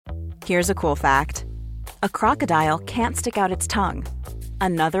Here's a cool fact. A crocodile can't stick out its tongue.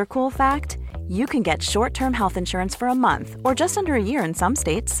 Another cool fact, you can get short-term health insurance for a month or just under a year in some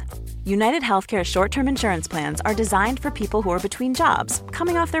states. United Healthcare short-term insurance plans are designed for people who are between jobs,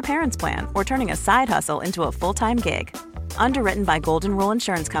 coming off their parents' plan, or turning a side hustle into a full-time gig. Underwritten by Golden Rule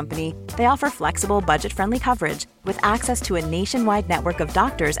Insurance Company, they offer flexible, budget-friendly coverage with access to a nationwide network of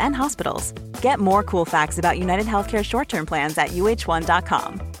doctors and hospitals. Get more cool facts about United Healthcare short-term plans at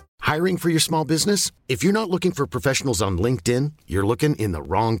uh1.com. Hiring for your small business? If you're not looking for professionals on LinkedIn, you're looking in the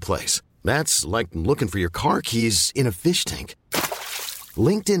wrong place. That's like looking for your car keys in a fish tank.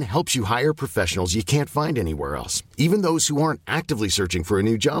 LinkedIn helps you hire professionals you can't find anywhere else, even those who aren't actively searching for a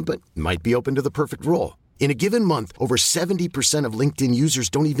new job but might be open to the perfect role. In a given month, over 70% of LinkedIn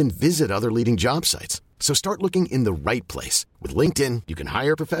users don't even visit other leading job sites. So start looking in the right place. With LinkedIn, you can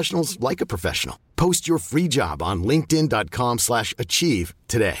hire professionals like a professional. Post your free job on linkedin.com/achieve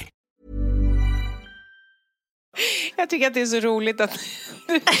today. Jag tycker att det är så roligt att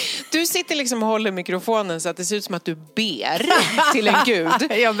du sitter liksom och håller mikrofonen så att det ser ut som att du ber till en gud.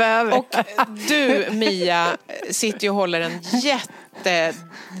 Jag behöver. Och du, Mia, sitter och håller en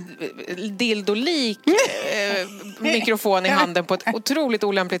dildolik mikrofon i handen på ett otroligt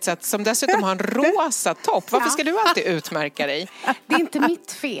olämpligt sätt, som dessutom har en rosa topp. Varför ska du alltid utmärka dig? Det är inte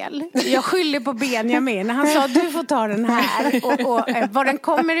mitt fel. Jag skyller på Benjamin. Han sa att du får ta den här. Och var den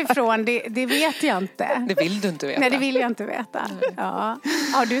kommer ifrån, det vet jag inte. Det vill du inte veta. Nej, det vill jag inte veta. Ja.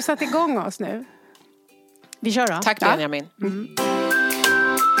 Har du satt igång oss nu? Vi kör då. Tack, Benjamin. Mm.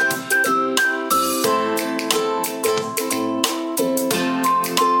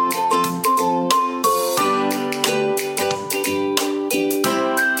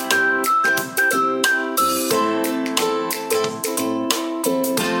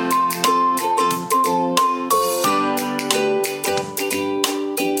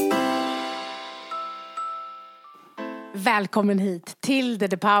 Välkommen hit, Tilde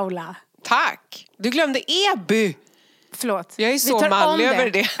de Paula. Tack. Du glömde Eby. Förlåt. Jag är så mallig över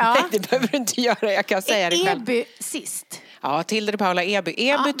det. Ja. Nej, det behöver du inte göra. Jag kan säga det själv. Eby sist. Ja, Tilde de Paula Eby.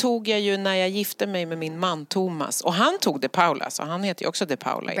 Eby tog jag ju när jag gifte mig med min man Thomas. Och han tog de Paula, så han heter ju också de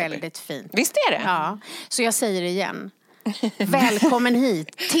Paula Eby. Väldigt fint. Visst är det? Ja, så jag säger det igen. Välkommen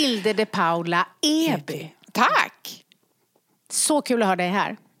hit, Tilde de Paula Eby. Tack. Så kul att ha dig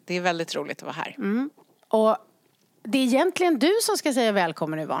här. Det är väldigt roligt att vara här. Och det är egentligen du som ska säga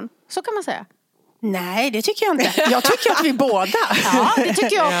välkommen, Yvonne. Så kan man säga. Nej, det tycker jag inte. Jag tycker att vi båda. Ja, det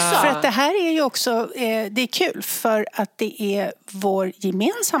tycker jag också. För att det här är ju också, det är kul för att det är vår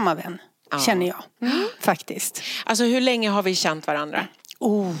gemensamma vän, känner jag. Faktiskt. Alltså, hur länge har vi känt varandra?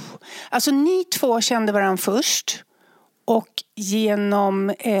 Alltså ni två kände varandra först. Och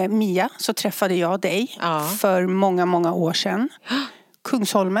genom Mia så träffade jag dig för många, många år sedan.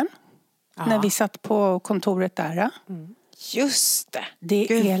 Kungsholmen. När vi satt på kontoret där. Just det.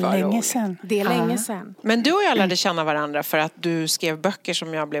 Det är länge sedan. Det är länge sedan. Men du och jag lärde känna varandra för att du skrev böcker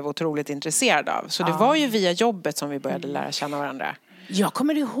som jag blev otroligt intresserad av. Så det var ju via jobbet som vi började lära känna varandra. Jag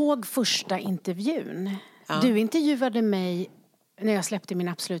kommer ihåg första intervjun. Du intervjuade mig när jag släppte min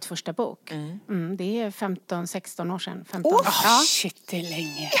absolut första bok. Det är 15-16 år sedan. 15. Shit, det är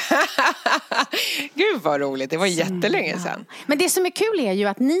länge. Gud vad roligt, det var jättelänge sedan. Men det som är kul är ju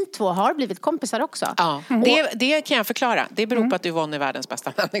att ni två har blivit kompisar också. Ja, det kan jag förklara. Det beror på att Yvonne är världens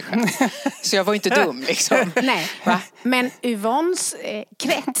bästa människa. Så jag var inte dum liksom. Nej, men Yvonnes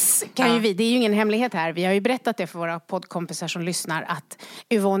krets kan ju vi, det är ju ingen hemlighet här. Vi har ju berättat det för våra poddkompisar som lyssnar att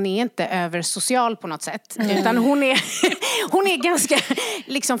Yvonne är inte översocial på något sätt. Utan hon är ganska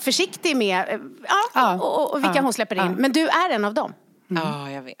liksom försiktig med och vilka hon släpper in. Men du är en av dem.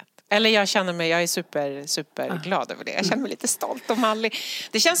 Ja, jag vet. Eller jag är super glad över det. Jag känner mig lite stolt och mallig.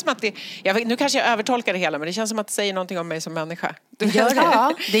 Det känns som att nu kanske jag övertolkar det hela, men det känns som att det säger någonting om mig som människa. Det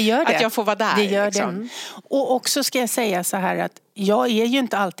gör det. Att jag får vara där. Det gör liksom. det. Och också ska jag säga så här att jag är ju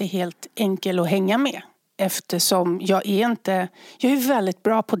inte alltid helt enkel att hänga med. Eftersom jag är väldigt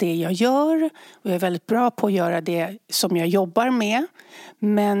bra på det jag gör. Och jag är väldigt bra på att göra det som jag jobbar med.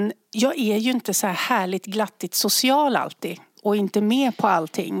 Men jag är ju inte så här härligt glattigt social alltid. Och inte med på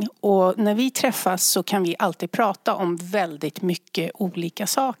allting. Och när vi träffas så kan vi alltid prata om väldigt mycket olika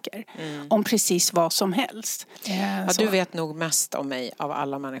saker. Om precis vad som helst. Ja, du vet nog mest om mig av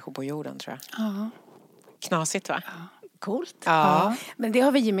alla människor på jorden, tror jag. Ja. Knasigt, va? Ja. Coolt. Ja. Men det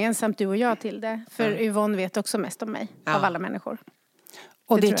har vi gemensamt, du och jag, till det. För Yvonne vet också mest om mig av alla människor.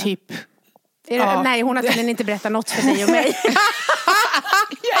 Och det är typ... Nej, hon har tydligen inte berättat något för dig och mig.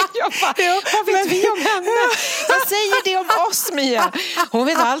 Jag bara, vad vet vi om henne? Vad säger det om oss, Mia? Hon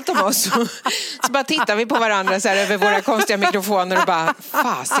vet allt om oss. Så bara tittar vi på varandra så här över våra konstiga mikrofoner och bara,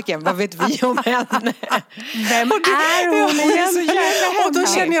 fasiken, vad vet vi om henne? Vem är hon? Hon är så jävla Och då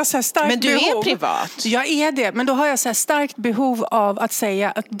känner jag så här starkt behov. Men du är privat. Jag är det, men då har jag så här starkt behov av att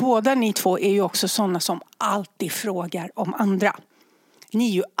säga att båda ni två är ju också sådana som alltid frågar om andra. Ni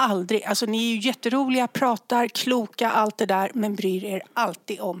är ju aldrig, alltså ni är ju jätteroliga, pratar, kloka, allt det där, men bryr er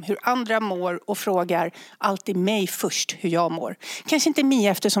alltid om hur andra mår och frågar alltid mig först hur jag mår. Kanske inte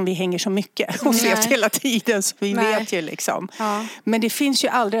Mia eftersom vi hänger så mycket och ses hela tiden, så vi vet ju liksom. Ja. Men det finns ju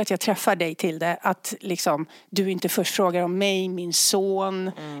aldrig att jag träffar dig till det, att liksom du inte först frågar om mig, min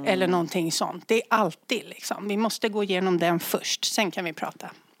son eller någonting sånt. Det är alltid liksom, vi måste gå igenom den först, sen kan vi prata.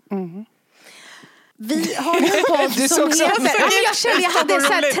 Mm. Vi har en podd som heter... Jag kände jag hade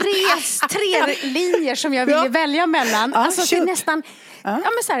så här tre linjer som jag ville välja mellan. Alltså det är nästan... Ja,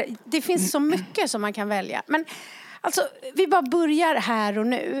 men så här, det finns så mycket som man kan välja. Men alltså, vi bara börjar här och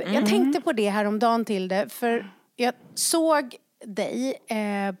nu. Jag tänkte på det här om dagen till det. För jag såg dig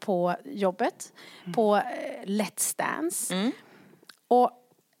på jobbet. På Let's Dance. Och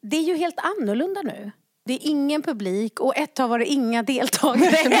det är ju helt annorlunda nu. Det är ingen publik och ett tag var det inga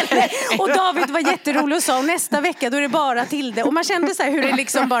deltagare. Och David var jätterolig och sa nästa vecka då är det bara till det. Och man kände så här hur det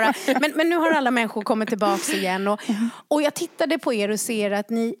liksom bara... Men nu har alla människor kommit tillbaka igen. Och jag tittade på er och ser att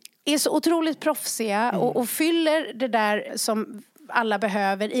ni är så otroligt proffsiga och fyller det där som alla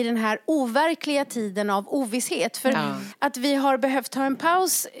behöver i den här overkliga tiden av ovisshet. För att vi har behövt ta en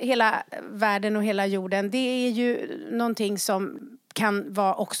paus hela världen och hela jorden, det är ju någonting som kan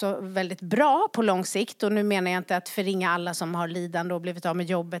vara också väldigt bra på lång sikt. Och nu menar jag inte att förringa alla som har lidande och blivit av med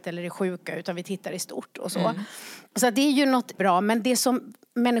jobbet eller är sjuka, utan vi tittar i stort och så. Så det är ju något bra, men det som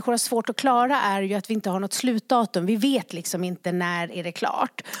människor har svårt att klara är ju att vi inte har något slutdatum. Vi vet liksom inte när är det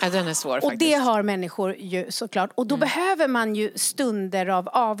klart. Ja, den är svår faktiskt. Och det har människor ju såklart. Och då behöver man ju stunder av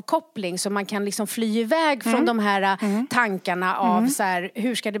avkoppling så man kan liksom fly iväg från de här tankarna av så här,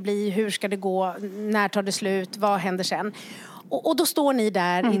 hur ska det bli, hur ska det gå, när tar det slut, vad händer sen? Och då står ni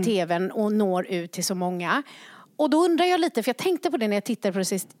där i tvn och når ut till så många. Och då undrar jag lite, för jag tänkte på det när jag tittade på det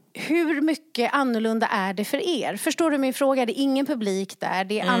sist. Hur mycket annorlunda är det för er? Förstår du min fråga? Det är ingen publik där,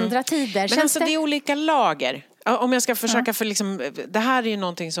 det är andra tider. Men alltså det är olika lager. Om jag ska försöka för liksom, det här är ju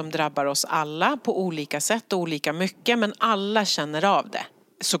någonting som drabbar oss alla på olika sätt och olika mycket. Men alla känner av det.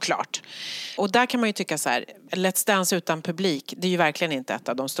 Såklart. Och där kan man ju tycka så här, Let's Dance utan publik, det är ju verkligen inte ett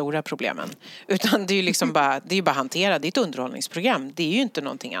av de stora problemen. Utan det är ju liksom bara, det är ju bara hantera, det är ett underhållningsprogram. Det är ju inte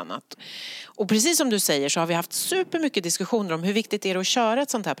någonting annat. Och precis som du säger så har vi haft supermycket diskussioner om hur viktigt är det att köra ett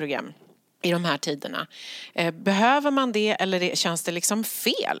sånt här program i de här tiderna. Behöver man det eller känns det liksom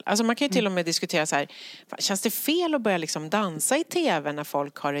fel? Alltså man kan ju till och med diskutera så här, känns det fel att börja liksom dansa i tv när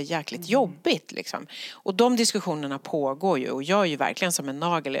folk har det jäkligt jobbigt liksom? Och de diskussionerna pågår ju och jag är ju verkligen som en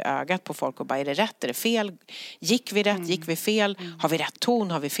nagel i ögat på folk och bara, är det rätt, är det fel? Gick vi rätt, gick vi fel? Har vi rätt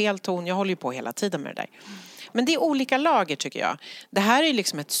ton, har vi fel ton? Jag håller ju på hela tiden med det där. Men det är olika lager tycker jag. Det här är ju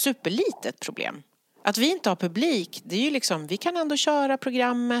liksom ett superlitet problem. Att vi inte har publik, det är ju liksom, vi kan ändå köra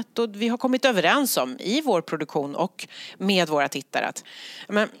programmet och vi har kommit överens om i vår produktion och med våra tittare att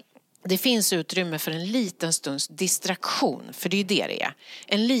men, det finns utrymme för en liten stunds distraktion, för det är ju det är.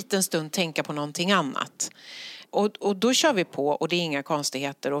 En liten stund tänka på någonting annat. Och då kör vi på och det är inga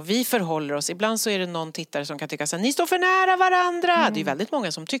konstigheter och vi förhåller oss. Ibland så är det någon tittare som kan tycka så här, ni står för nära varandra. Det är väldigt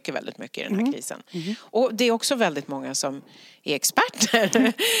många som tycker väldigt mycket i den här krisen. Och det är också väldigt många som är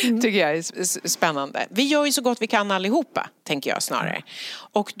experter. Tycker jag är spännande. Vi gör ju så gott vi kan allihopa, tänker jag snarare.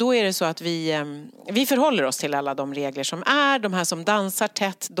 Och då är det så att vi förhåller oss till alla de regler som är. De här som dansar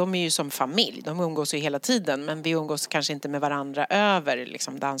tätt, de är ju som familj. De umgås ju hela tiden, men vi umgås kanske inte med varandra över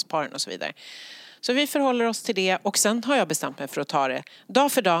liksom dansparen och så vidare. Så vi förhåller oss till det och sen har jag bestämt mig för att ta det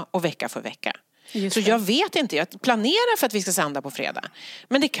dag för dag och vecka för vecka. Så jag vet inte, jag planerar för att vi ska sända på fredag.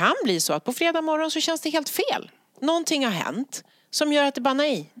 Men det kan bli så att på fredag morgon så känns det helt fel. Någonting har hänt som gör att det bara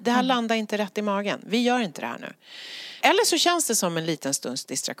nej, det här landar inte rätt i magen. Vi gör inte det här nu. Eller så känns det som en liten stunds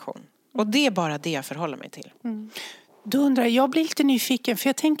distraktion. Och det är bara det jag förhåller mig till. Då undrar jag blir lite nyfiken för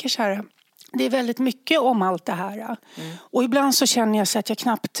jag tänker så här. Det är väldigt mycket om allt det här. Och ibland så känner jag så att jag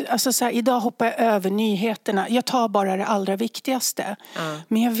knappt... Alltså så här, idag hoppar jag över nyheterna. Jag tar bara det allra viktigaste.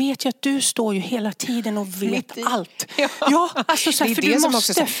 Men jag vet ju att du står ju hela tiden och vet allt. Ja, alltså så här, för det du som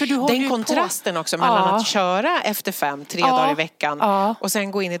måste... Också, för du håller den kontrasten också mellan att köra efter 5-3 dagar i veckan och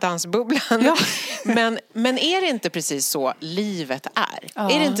sen gå in i dansbubblan. Men är det inte precis så livet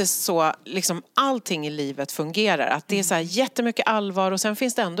är? Är det inte så liksom, allting i livet fungerar? Att det är så här jättemycket allvar och sen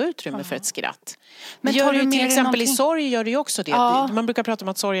finns det ändå utrymme för ett skratt. skratt. Men Det gör tar det du ju med till dig exempel någonting? i sorg gör det ju också det. Ja. Man brukar prata om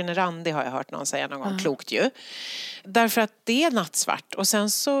att sorgen är randig, har jag hört någon säga någon gång. Klokt ju. Därför att det är nattsvart och sen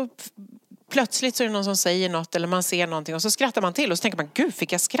så plötsligt så är det någon som säger något eller man ser någonting och så skrattar man till och så tänker man, gud,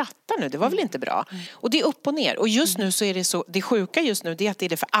 fick jag skratta nu? Det var väl inte bra? Och det är upp och ner. Och just nu så är det så, det sjuka just nu det är att det är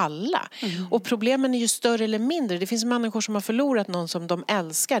det för alla. Och problemen är ju större eller mindre. Det finns människor som har förlorat någon som de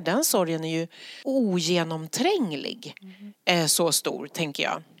älskar. Den sorgen är ju ogenomtränglig. Så stor, tänker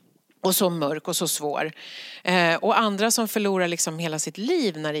jag. Och så mörk och så svår. Och andra som förlorar liksom hela sitt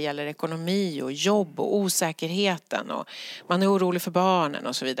liv när det gäller ekonomi och jobb och osäkerheten. Och man är orolig för barnen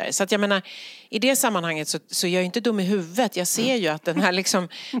och så vidare. Så att jag menar, i det sammanhanget så är jag inte dum i huvudet. Jag ser ju att den här liksom,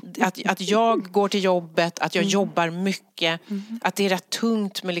 att jag går till jobbet, att jag jobbar mycket. Att det är rätt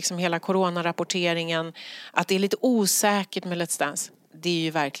tungt med liksom hela coronarapporteringen. Att det är lite osäkert med Let's Dance. Det är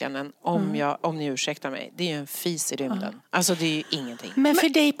ju verkligen en, om ni ursäktar mig, det är ju en fis i rymden. Alltså det är ju ingenting. Men för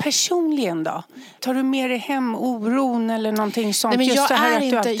dig personligen då? Tar du med dig hem oron eller någonting sånt? Nej, men Just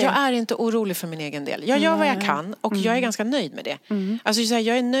jag är inte orolig för min egen del. Jag gör vad jag kan och jag är ganska nöjd med det. Alltså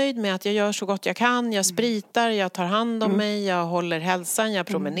jag är nöjd med att jag gör så gott jag kan. Jag spritar, jag tar hand om mig, jag håller hälsan, jag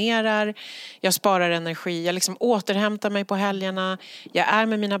promenerar. Jag sparar energi, jag liksom återhämtar mig på helgerna. Jag är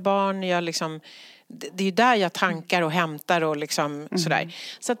med mina barn, jag liksom... Det är ju där jag tankar och hämtar och liksom sådär.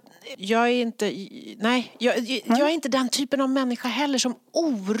 Så att jag är inte... Nej, jag är inte den typen av människa heller som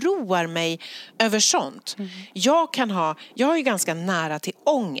oroar mig över sånt. Jag är ju ganska nära till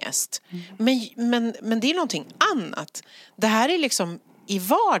ångest. Men det är någonting annat. Det här är liksom... I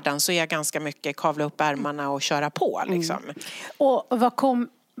vardagen så är jag ganska mycket kavla upp ärmarna och köra på liksom. Och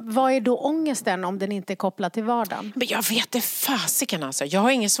vad är då ångesten om den inte är kopplad till vardagen? Men jag vet det fasiken alltså. Jag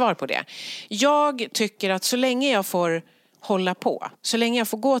har inget svar på det. Jag tycker att så länge jag får hålla på, så länge jag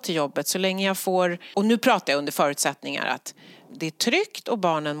får gå till jobbet, så länge jag får... Och nu pratar jag under förutsättningar att det är tryggt och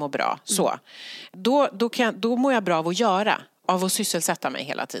barnen mår bra. Så. Då mår jag bra av att sysselsätta mig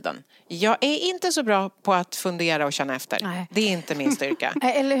hela tiden. Jag är inte så bra på att fundera och känna efter. Nej. Det är inte min styrka.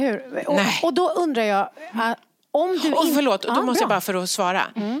 Eller hur? Och då undrar jag... Om du förlåt, då måste jag bara för att svara.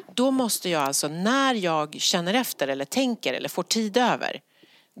 Då måste jag alltså, när jag känner efter eller tänker eller får tid över,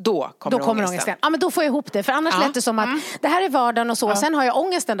 då kommer ångesten. Ja, men då får jag ihop det. För annars lät det som att det här är vardagen och så. Ja. Sen har jag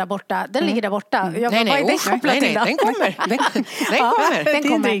ångesten där borta. Den ligger där borta. Den kommer. Den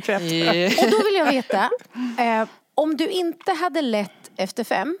kommer. Och då vill jag veta, om du inte hade lett efter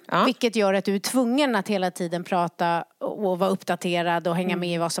 5, vilket gör att du är tvungen att hela tiden prata och vara uppdaterad och hänga med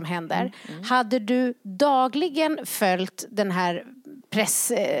i vad som händer. Hade du dagligen följt den här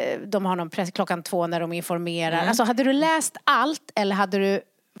press, de har någon press klockan 2 när de informerar. Alltså hade du läst allt eller hade du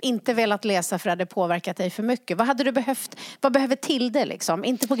inte velat läsa för att det påverkat dig för mycket? Vad hade du behövt? Vad behöver till det liksom?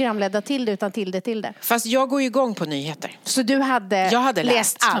 Inte programledda till det utan till det. Fast jag går ju igång på nyheter. Så du hade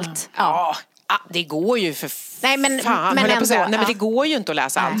läst allt? Ja. Det går ju för fan. Men det går ju inte att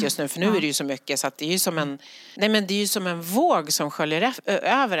läsa allt just nu. För nu är det ju så mycket så att det är ju som en... Nej, men det är ju som en våg som sköljer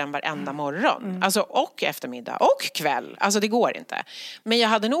över en varenda morgon. Alltså, och eftermiddag och kväll. Alltså det går inte. Men jag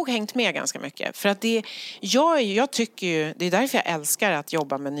hade nog hängt med ganska mycket. För att jag tycker ju... Det är därför jag älskar att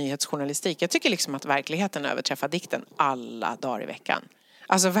jobba med nyhetsjournalistik. Jag tycker liksom att verkligheten överträffar dikten alla dagar i veckan.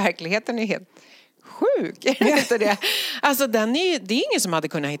 Alltså verkligheten är helt... sjuk. Inte det. Alltså det är ingen som hade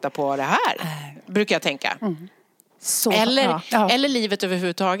kunnat hitta på det här. Brukar jag tänka. Så, eller livet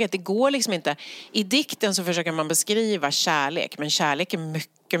överhuvudtaget. Det går liksom inte. I dikten så försöker man beskriva kärlek. Men kärlek är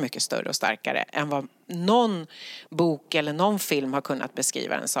mycket, mycket större och starkare än vad någon bok eller någon film har kunnat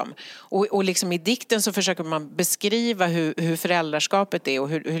beskriva den som. Och liksom i dikten så försöker man beskriva hur föräldraskapet är och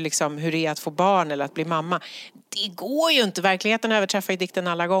hur det är att få barn eller att bli mamma. Det går ju inte. Verkligheten överträffar i dikten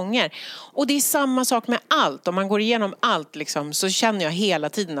alla gånger. Och det är samma sak med allt. Om man går igenom allt liksom, så känner jag hela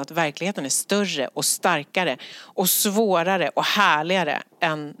tiden att verkligheten är större och starkare och svårare och härligare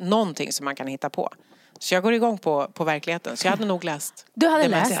än någonting som man kan hitta på. Så jag går igång på verkligheten. Så jag hade nog läst. Du hade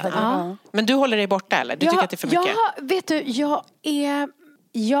läst det? Ja. Men du håller dig borta eller? Du tycker att det är för mycket? Vet du,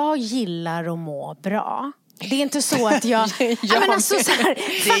 jag gillar att må bra. Det är inte så att jag... men alltså, så här,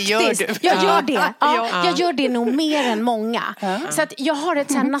 det gör du. Jag gör det. Ja, jag gör det nog mer än många. Så att jag har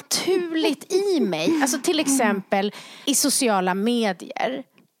ett så här naturligt i mig. Alltså till exempel i sociala medier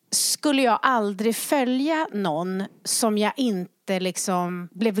skulle jag aldrig följa någon som jag inte liksom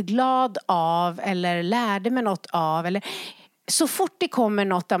blev glad av eller lärde mig något av. Eller, så fort det kommer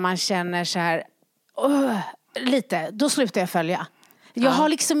något där man känner så här lite, då slutar jag följa. Jag har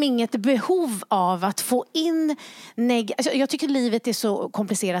liksom inget behov av att få in alltså, jag tycker livet är så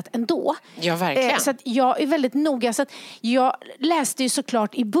komplicerat ändå. Ja, verkligen. Så att jag är väldigt noga. Så att jag läste ju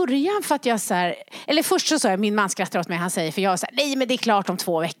såklart i början för att jag så här, eller först så sa jag, min man skrattar åt mig, han säger, för jag så här, nej men det är klart om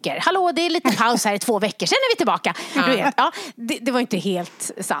 2 veckor. Hallå, det är lite paus här i 2 veckor, sen är vi tillbaka. Du vet, det var inte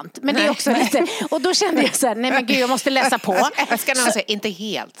helt sant. Men det är också lite, och då kände jag så här, nej men gud, jag måste läsa på. Jag ska nog säga, inte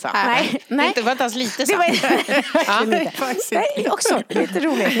helt sant. Nej. Inte var inte alls lite sant. Det var också lite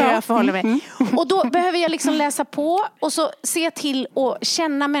roligt hur jag förhåller mig. Och då behöver jag liksom läsa på och så se till och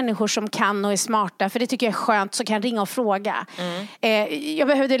känna människor som kan och är smarta, för det tycker jag är skönt, så kan jag ringa och fråga. Jag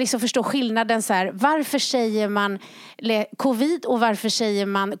behövde liksom förstå skillnaden så här, varför säger man covid och varför säger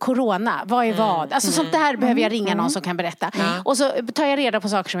man corona? Vad är vad? Alltså sånt där behöver jag ringa någon som kan berätta. Och så tar jag reda på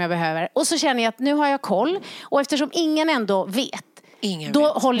saker som jag behöver. Och så känner jag att nu har jag koll, och eftersom ingen ändå vet,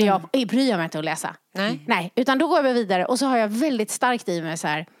 håller jag, bryr jag mig inte att läsa. Nej, utan då går jag vidare. Och så har jag väldigt starkt i mig så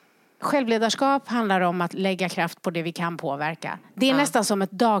här, självledarskap handlar om att lägga kraft på det vi kan påverka. Det är nästan som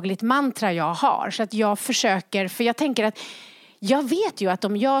ett dagligt mantra jag har. Så att jag försöker, för jag tänker att jag vet ju att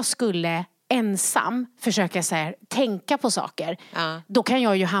om jag skulle ensam försöka så här, tänka på saker, då kan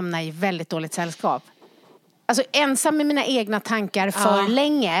jag ju hamna i väldigt dåligt sällskap. Alltså ensam med mina egna tankar för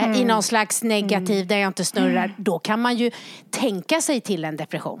länge i någon slags negativ där jag inte snurrar, då kan man ju tänka sig till en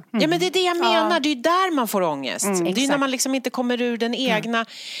depression. Ja, men det är det jag menar, det är ju där man får ångest. Det är när man liksom inte kommer ur den egna.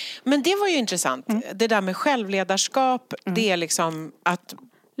 Men det var ju intressant, det där med självledarskap, det är liksom att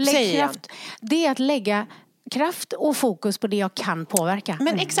det är att lägga kraft och fokus på det jag kan påverka.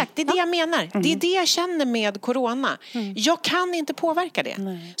 Men exakt, det är det jag menar. Det är det jag känner med corona. Jag kan inte påverka det.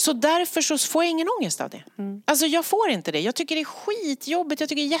 Så därför så får jag ingen ångest av det. Alltså jag får inte det. Jag tycker det är skitjobbigt. Jag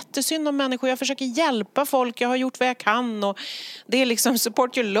tycker jättesynd om människor. Jag försöker hjälpa folk. Jag har gjort vad jag kan. Och det är liksom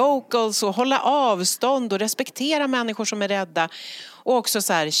support your locals och hålla avstånd och respektera människor som är rädda. Och också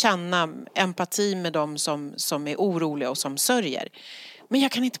så här, känna empati med dem som är oroliga och som sörjer. Men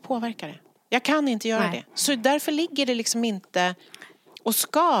jag kan inte påverka det. Jag kan inte göra det. Så därför ligger det liksom inte och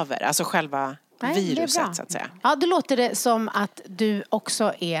skaver, alltså själva viruset så att säga. Ja, då låter det som att du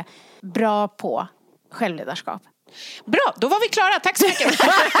också är bra på självledarskap. Bra, då var vi klara. Tack så mycket.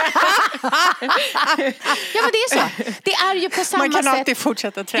 Ja, men det är så. Det är ju på samma sätt. Man kan alltid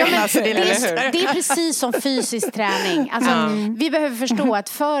fortsätta träna. Det är precis som fysisk träning. Alltså, vi behöver förstå att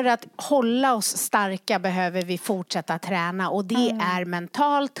för att hålla oss starka behöver vi fortsätta träna. Och det är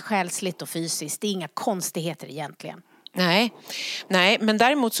mentalt, själsligt och fysiskt. Det är inga konstigheter egentligen. Nej, men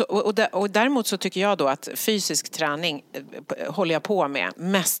däremot så tycker jag då att fysisk träning håller jag på med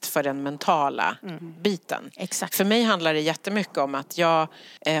mest för den mentala biten. Exakt. För mig handlar det jättemycket om att jag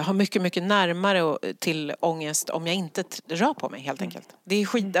har mycket, mycket närmare till ångest om jag inte rör på mig helt enkelt. Det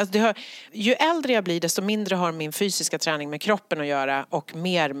är alltså ju äldre jag blir desto mindre har min fysiska träning med kroppen att göra och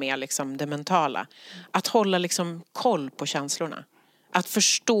mer med liksom det mentala. Att hålla liksom koll på känslorna. Att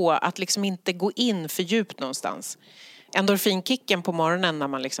förstå, att liksom inte gå in för djupt någonstans. Endorfinkicken på morgonen när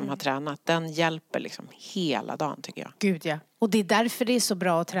man liksom har tränat, den hjälper liksom hela dagen tycker jag. Gud ja. Och det är därför det är så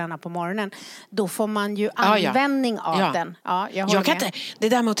bra att träna på morgonen. Då får man ju användning av den. Ja, jag kan inte, det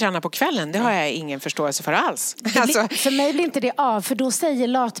där med att träna på kvällen, det har jag ingen förståelse för alls. För mig blir inte det av, för då säger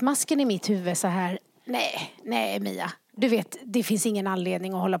latmasken i mitt huvud så här, nej Mia. Du vet, det finns ingen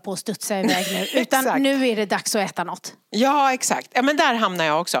anledning att hålla på och studsa iväg nu. Utan nu är det dags att äta något. Ja, exakt. Ja, men där hamnar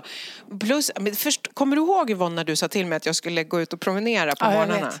jag också. Plus, först, kommer du ihåg Yvonne när du sa till mig att jag skulle gå ut och promenera på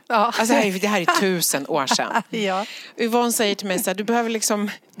morgnarna? Ja. Alltså, det här är 1000 år sedan. Ja. Yvonne säger till mig så här, du behöver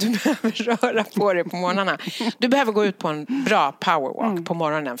röra på dig på morgnarna. Du behöver gå ut på en bra powerwalk på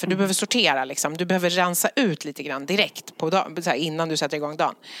morgonen. För du behöver sortera liksom. Du behöver rensa ut lite grann direkt på dagen, så här, innan du sätter igång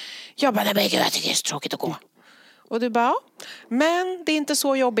dagen. Jag bara, nej, jag tycker det är så tråkigt att gå. Och du bara, men det är inte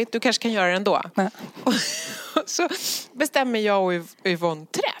så jobbigt, du kanske kan göra det ändå. Och så bestämmer jag och Yvonne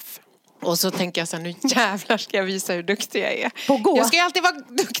träff. Och så tänker jag så här, nu jävlar ska jag visa hur duktig jag är. På gå. Jag ska ju alltid vara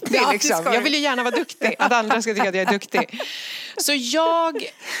duktig liksom. Jag vill ju gärna vara duktig, att andra ska tycka att jag är duktig. Så jag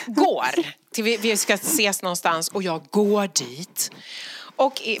går till vi ska ses någonstans och jag går dit.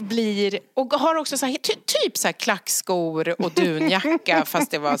 Och har också så här, typ så här klackskor och dunjacka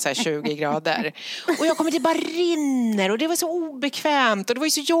fast det var så här 20 grader. Och jag kommer till bara rinner och det var så obekvämt och det var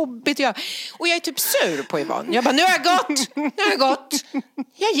ju så jobbigt. Och jag är typ sur på Yvonne. Jag bara, nu har jag gått.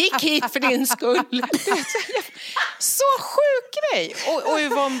 Jag gick hit för din skull. Så sjuk grej. Och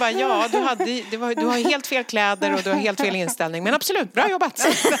Yvonne bara, ja, du har helt fel kläder och du har helt fel inställning. Men absolut, bra jobbat.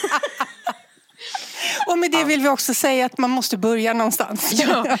 Och med det vill vi också säga att man måste börja någonstans.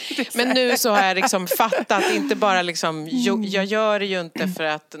 Ja, men nu så har jag liksom fattat, inte bara liksom, jag gör det ju inte för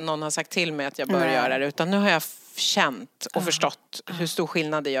att någon har sagt till mig att jag bör göra det, utan nu har jag känt och förstått hur stor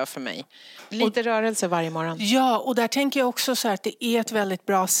skillnad det gör för mig. Lite rörelse varje morgon. Ja, och där tänker jag också så här att det är ett väldigt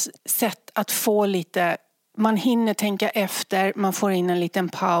bra sätt att få lite... Man hinner tänka efter, man får in en liten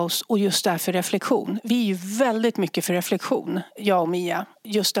paus och just därför reflektion. Vi är ju väldigt mycket för reflektion, jag och Mia.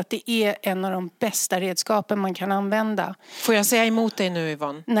 Just att det är en av de bästa redskapen man kan använda. Får jag säga emot dig nu,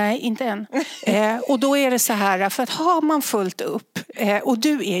 Yvonne? Nej, inte än. Och då är det så här, för att har man fullt upp, och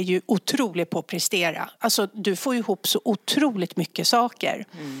du är ju otrolig på att prestera. Alltså du får ihop så otroligt mycket saker.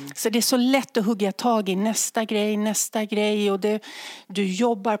 Så det är så lätt att hugga tag i nästa grej. Och du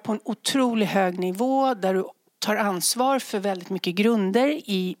jobbar på en otroligt hög nivå där du tar ansvar för väldigt mycket grunder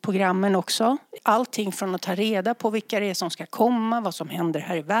i programmen också. Allting från att ta reda på vilka det är som ska komma, vad som händer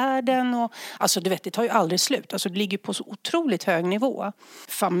här i världen. Och, alltså du vet, det tar ju aldrig slut. Alltså det ligger på så otroligt hög nivå.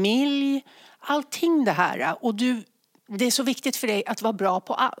 Familj, allting det här. Och det är så viktigt för dig att vara bra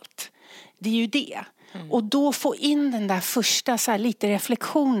på allt. Det är ju det. Och då få in den där första så här, lite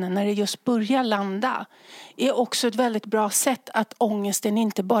reflektionen när det just börjar landa är också ett väldigt bra sätt att ångesten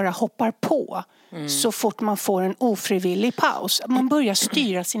inte bara hoppar på så fort man får en ofrivillig paus. Man börjar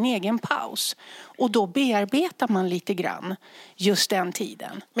styra sin egen paus och då bearbetar man lite grann just den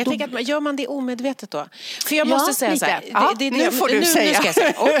tiden. Men jag tänker att gör man det omedvetet då? För jag måste säga lite. så här, Nu får du säga.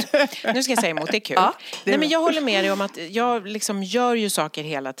 Nu ska jag säga emot, det är kul. Ja, Nej, men jag håller med dig om att jag liksom gör ju saker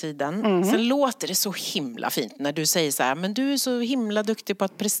hela tiden. Sen låter det så himla fint när du säger så här, men du är så himla duktig på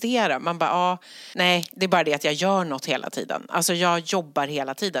att prestera. Man bara, nej, det är bara det att jag gör något hela tiden. Alltså jag jobbar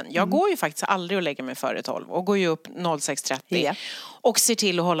hela tiden. Jag går ju faktiskt aldrig och lägger mig före 12 och går ju upp 06:30 och ser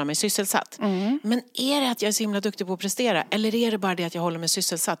till att hålla mig sysselsatt. Men är det att jag är så himla duktig på att prestera eller är det bara det att jag håller mig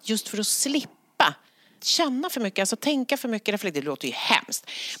sysselsatt just för att slippa känna för mycket, alltså tänka för mycket, reflektera, det låter ju hemskt.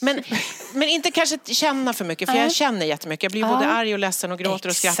 Men inte kanske känna för mycket, för jag känner jättemycket. Jag blir både arg och ledsen och gråter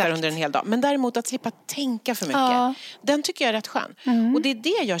och skrattar under en hel dag. Men däremot att slippa tänka för mycket, den tycker jag är rätt skön. Och det är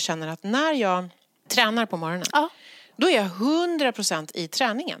det jag känner att när jag tränar på morgonen, då är jag 100% i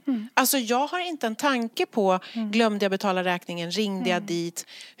träningen. Alltså jag har inte en tanke på, glömde jag betala räkningen, ringde jag dit,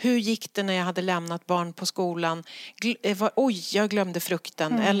 hur gick det när jag hade lämnat barn på skolan, jag glömde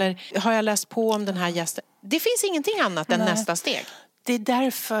frukten, eller har jag läst på om den här gästen. Det finns ingenting annat än nästa steg. Det är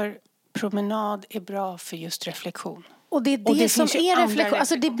därför promenad är bra för just reflektion. Och det är det som är reflektion.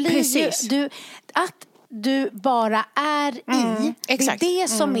 Alltså det blir ju, att du bara är i. Exakt. Det är det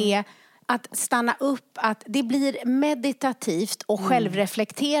som är att stanna upp, att det blir meditativt och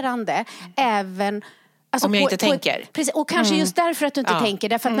självreflekterande även alltså om jag inte tänker. Precis, och kanske just därför att du inte tänker.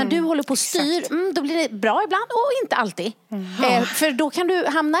 Därför att när du håller på och styr, då blir det bra ibland och inte alltid. För då kan du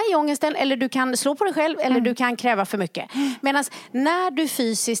hamna i ångesten eller du kan slå på dig själv eller du kan kräva för mycket. Medan när du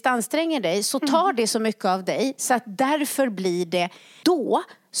fysiskt anstränger dig så tar det så mycket av dig så att därför blir det då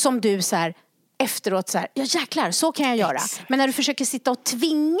som du så här efteråt så här, ja jäklar, så kan jag göra. Men när du försöker sitta och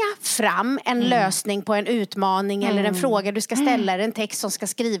tvinga fram en lösning på en utmaning eller en fråga du ska ställa eller en text som ska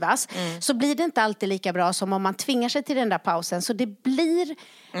skrivas, så blir det inte alltid lika bra som om man tvingar sig till den där pausen. Så det blir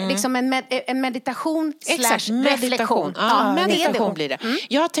liksom en meditation slash reflektion. Ja, meditation blir det.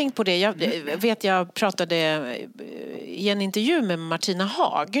 Jag har tänkt på det. Jag pratade i en intervju med Martina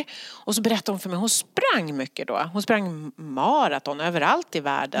Haag och så berättade hon för mig, hon sprang mycket då. Hon sprang maraton överallt i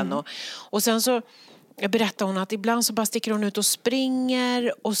världen och sen så berättade hon att ibland så bara sticker hon ut och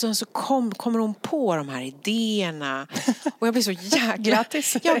springer och sen så kommer hon på de här idéerna och jag blir så jäkla...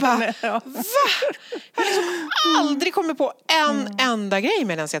 Jag bara, va? Jag har liksom aldrig kommit på en enda grej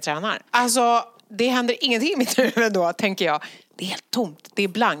medan jag tränar. Alltså, det händer ingenting i mitt huvud då, tänker jag. Det är helt tomt, det är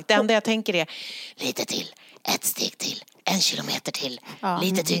blankt. Det enda jag tänker är, lite till, ett steg till. 1 kilometer till,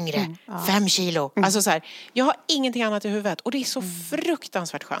 lite tyngre, 5 kilo. Alltså så här, jag har ingenting annat i huvudet och det är så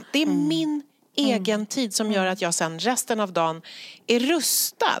fruktansvärt skönt. Det är min egen tid som gör att jag sen resten av dagen är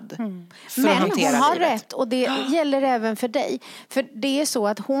rustad för att hantera Men hon har livet. rätt och det gäller även för dig. För det är så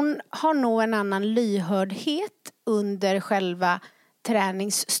att hon har nog en annan lyhördhet under själva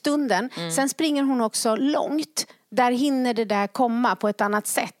träningsstunden. Sen springer hon också långt. Där hinner det där komma på ett annat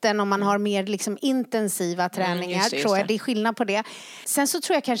sätt än om man har mer liksom intensiva träningar. Tror jag det är skillnad på det. Sen så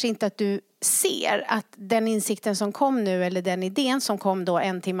tror jag kanske inte att du ser att den insikten som kom nu eller den idén som kom då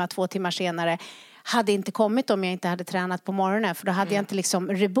 1 timme, 2 timmar senare hade inte kommit om jag inte hade tränat på morgonen. För då hade jag inte liksom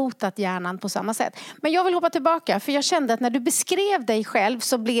rebootat hjärnan på samma sätt. Men jag vill hoppa tillbaka. För jag kände att när du beskrev dig själv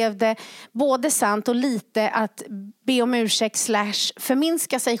så blev det både sant och lite att be om ursäkt /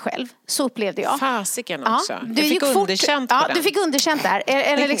 förminska sig själv. Så upplevde jag. Fasiken också. Du jag fick underkänt på den. Du fick underkänt där.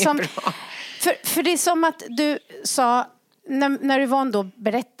 Eller liksom, för det är som att du sa... När Yvonne då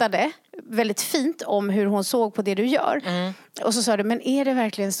berättade väldigt fint om hur hon såg på det du gör. Och så sa du, men är det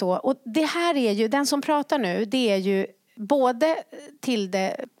verkligen så? Och det här är ju, den som pratar nu, det är ju både till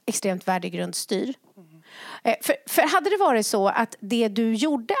det extremt värdegrundsstyr. För hade det varit så att det du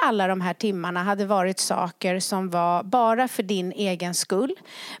gjorde alla de här timmarna hade varit saker som var bara för din egen skull,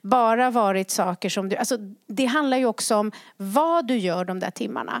 bara varit saker som du, alltså det handlar ju också om vad du gör de där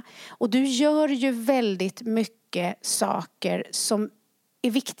timmarna. Och du gör ju väldigt mycket saker som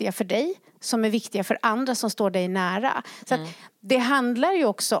är viktiga för dig, som är viktiga för andra som står dig nära. Så att det handlar ju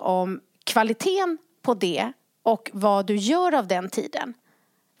också om kvaliteten på det och vad du gör av den tiden.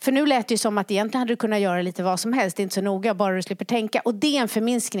 För nu lät det ju som att egentligen hade du kunnat göra lite vad som helst. Det är inte så noga, bara du slipper tänka. Och det är en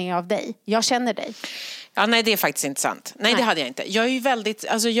förminskning av dig. Jag känner dig. Ja, nej, det är faktiskt inte sant. Nej, det hade jag inte. Jag är ju väldigt,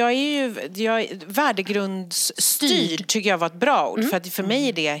 alltså jag är värdegrundsstyrd, tycker jag var ett bra ord. För att för mig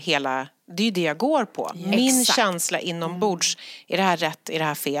är det hela, det är ju det jag går på. Min känsla inombords, är det här rätt, är det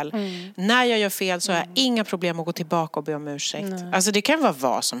här fel? När jag gör fel så har jag inga problem att gå tillbaka och be om ursäkt. Alltså det kan vara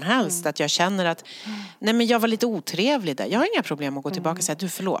vad som helst. Att jag känner att, nej men jag var lite otrevlig där. Jag har inga problem att gå tillbaka och säga, du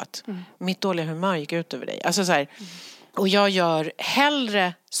förlåt. Mitt dåliga humör gick ut över dig. Alltså så här, och jag gör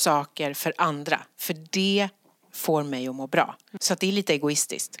hellre saker för andra. För det får mig att må bra. Så att det är lite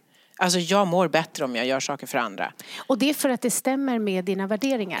egoistiskt. Alltså jag mår bättre om jag gör saker för andra. Och det är för att det stämmer med dina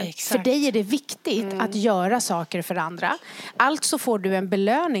värderingar. Exakt. För dig är det viktigt att göra saker för andra. Alltså får du en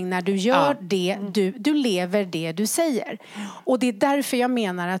belöning när du gör det, du lever det du säger. Och det är därför jag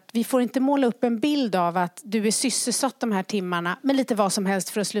menar att vi får inte måla upp en bild av att du är sysselsatt de här timmarna med lite vad som helst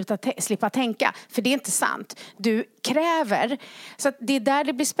för att slippa tänka. För det är inte sant. Du kräver. Så att det är där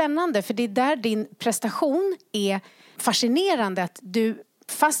det blir spännande. För det är där din prestation är fascinerande. Att du,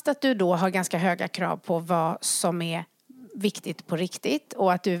 fast att du då har ganska höga krav på vad som är viktigt på riktigt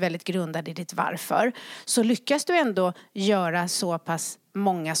och att du är väldigt grundad i ditt varför, så lyckas du ändå göra så pass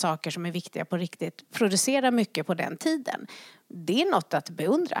många saker som är viktiga på riktigt, producera mycket på den tiden. Det är något att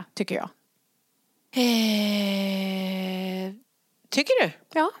beundra, tycker jag. Tycker du?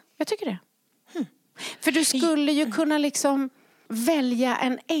 Ja, jag tycker det. För du skulle ju kunna liksom välja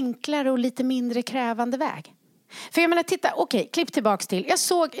en enklare och lite mindre krävande väg. För jag menar, titta, okej, klipp tillbaks till. Jag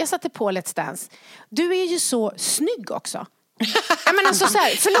satte på Let's Dance. Du är ju så snygg också. Jag menar alltså så här,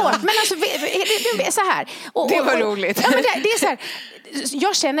 förlåt, men alltså så här. Det var roligt. Ja, men det är så här,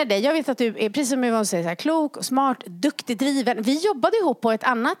 jag känner dig, jag vet att du är, precis som Yvonne säger, så här, klok, smart, duktig, driven. Vi jobbade ihop på ett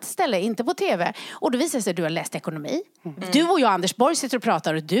annat ställe, inte på tv. Och då visade det sig att du har läst ekonomi. Du och jag, Anders Borg, sitter och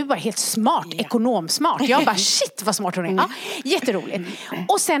pratar och du var helt smart, ekonomsmart. Jag bara, shit vad smart hon är. Ja, jätteroligt.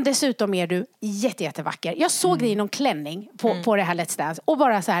 Och sen dessutom är du jättevacker. Jag såg dig i någon klänning på det här Let's Dance och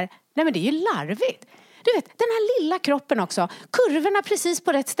bara så här, nej men det är ju larvigt. Du vet, den här lilla kroppen också. Kurvorna precis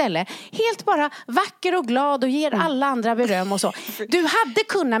på rätt ställe. Helt bara vacker och glad och ger alla andra beröm och så. Du hade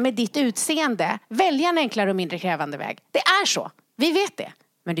kunnat med ditt utseende välja en enklare och mindre krävande väg. Det är så. Vi vet det.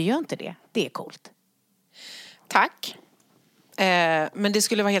 Men du gör inte det. Det är coolt. Tack. Men det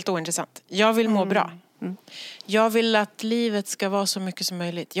skulle vara helt ointressant. Jag vill må bra. Jag vill att livet ska vara så mycket som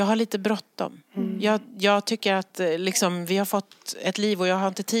möjligt. Jag har lite bråttom. Jag tycker att liksom, vi har fått ett liv och jag har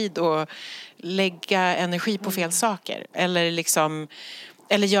inte tid att lägga energi på fel saker.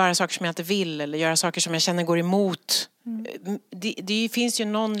 Eller göra saker som jag inte vill. Eller göra saker som jag känner går emot. Det finns ju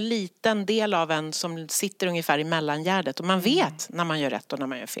någon liten del av en som sitter ungefär i mellangärdet. Och man vet när man gör rätt och när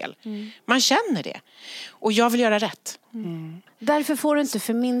man gör fel. Man känner det. Och jag vill göra rätt. Därför får du inte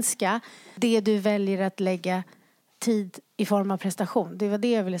förminska det du väljer att lägga tid i form av prestation. Det var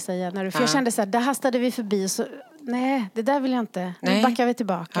det jag ville säga. För jag kände så här, där hastade vi förbi. Så, nej, det där vill jag inte. Nu backar vi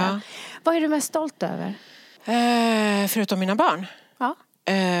tillbaka. Vad är du mest stolt över? Förutom mina barn? Ja.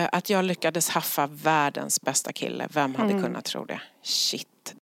 Att jag lyckades haffa världens bästa kille. Vem hade kunnat tro det? Shit.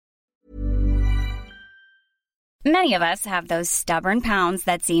 Many of us have those stubborn pounds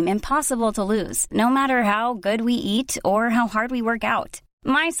that seem impossible to lose, no matter how good we eat or how hard we work out.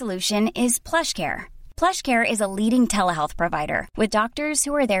 My solution is PlushCare. PlushCare is a leading telehealth provider with doctors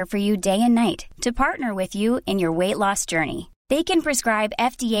who are there for you day and night to partner with you in your weight loss journey. They can prescribe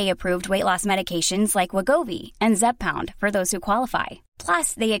FDA-approved weight loss medications like Wegovy and Zepbound for those who qualify.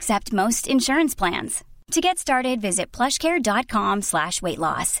 Plus, they accept most insurance plans. To get started, visit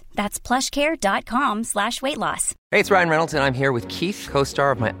plushcare.com/weightloss. That's plushcare.com/weightloss. Hey, it's Ryan Reynolds, and I'm here with Keith,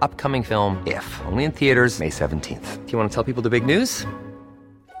 co-star of my upcoming film, If, only in theaters May 17th. Do you want to tell people the big news?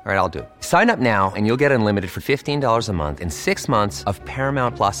 All right, I'll do it. Sign up now and you'll get unlimited for $15 a month and 6 months of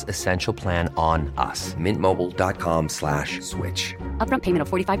Paramount Plus Essential Plan on us. Mintmobile.com/switch. Upfront payment of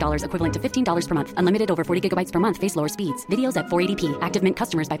 $45 equivalent to $15 per month. Unlimited over 40 gigabytes per month. Face lower speeds. Videos at 480p. Active Mint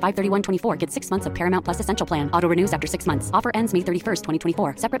customers by 531.24 get 6 months of Paramount Plus Essential Plan. Auto renews after 6 months. Offer ends May 31st,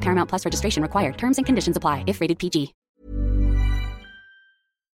 2024. Separate Paramount Plus registration required. Terms and conditions apply if rated PG.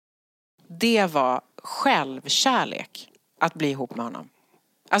 Det var självkärlek att bli ihop med honom.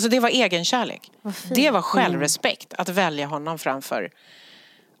 Alltså det var egenkärlek. Det var självrespekt att välja honom framför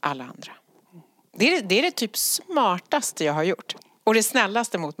alla andra. Det är det typ smartaste jag har gjort. Och det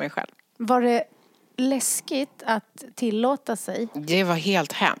snällaste mot mig själv. Var det läskigt att tillåta sig? Det var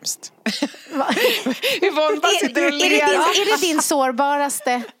helt hemskt. Yvonne bara sitter och ler. Är det din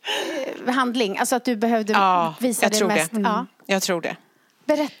sårbaraste handling? Alltså att du behövde visa det mest? Ja, jag tror det.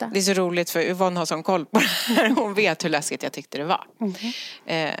 Berätta. Det är så roligt för Yvonne har sån koll på det här. Hon vet hur läskigt jag tyckte det var.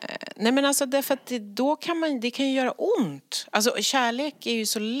 Nej men alltså därför att det kan ju göra ont. Alltså kärlek är ju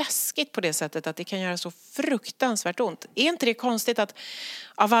så läskigt på det sättet att det kan göra så fruktansvärt ont. Är inte det konstigt att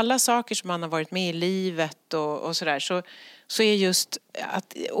av alla saker som man har varit med i livet och sådär så är just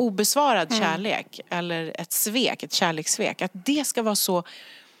att obesvarad kärlek eller ett svek, ett kärlekssvek, att det ska vara så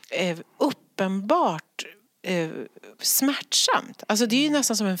uppenbart smärtsamt. Alltså det är ju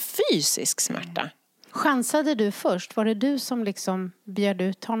nästan som en fysisk smärta. Chansade du först? Var det du som liksom bjöd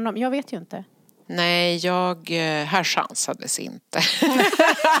ut honom? Jag vet ju inte. Nej, här chansades inte.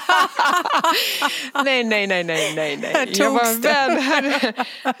 nej.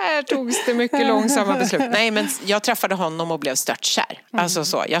 Här togs det mycket långsamma beslut. Nej, men jag träffade honom och blev störtkär. Alltså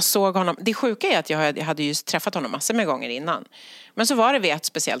så, jag såg honom. Det sjuka är att jag hade just träffat honom massor med gånger innan. Men så var det vid ett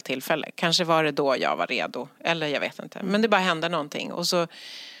speciellt tillfälle. Kanske var det då jag var redo. Eller jag vet inte. Men det bara hände någonting. Och så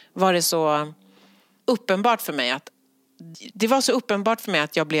var det så uppenbart för mig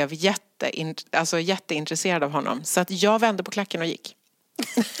att jag blev jätteintresserad av honom. Så att jag vände på klacken och gick.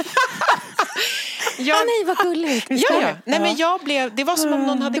 Nej, vad gulligt. Ja. Nej, men det var som om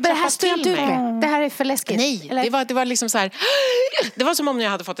någon hade klappat till mig. Det här är för läskigt. Nej, eller? Det var liksom så här. Det var som om jag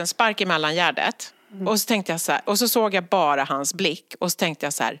hade fått en spark i mellangärdet. Och så tänkte jag så här, och så såg jag bara hans blick och så tänkte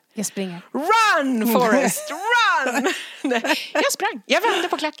jag så här: jag springer. Run Forrest, run! Jag sprang. Jag vände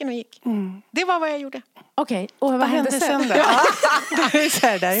på klacken och gick. Det var vad jag gjorde. Okej, och vad hände sen då?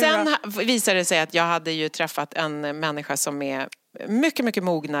 Sen visade det sig att jag hade ju träffat en människa som är mycket, mycket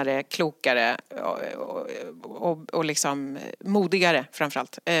mognare, klokare och liksom modigare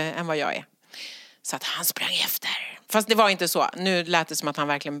framförallt än vad jag är. Så att han sprang efter. Fast det var inte så. Nu lät det som att han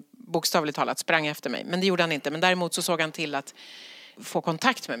verkligen bokstavligt talat sprang efter mig. Men det gjorde han inte. Men däremot så såg han till att få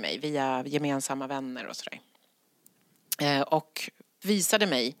kontakt med mig via gemensamma vänner och sådär. Och visade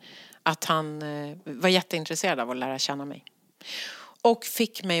mig att han var jätteintresserad av att lära känna mig. Och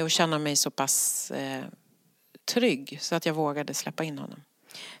fick mig att känna mig så pass trygg så att jag vågade släppa in honom.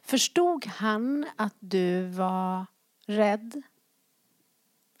 Förstod han att du var rädd?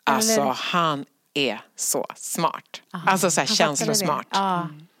 Alltså han är så smart. Alltså så här känslosmart.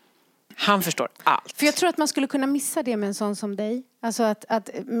 Han förstår allt. För jag tror att man skulle kunna missa det med en sån som dig. Alltså att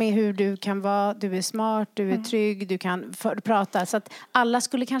med hur du kan vara, du är smart, du är trygg, du kan prata. Så att alla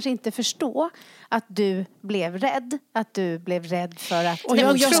skulle kanske inte förstå att du blev rädd. Att du blev rädd för att... Och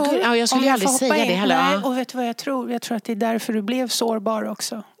jag skulle ju aldrig säga det heller. Nej, och vet du vad jag tror? Jag tror att det är därför du blev sårbar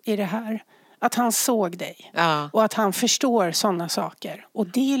också i det här. Att han såg dig. Ja. Och att han förstår sådana saker. Och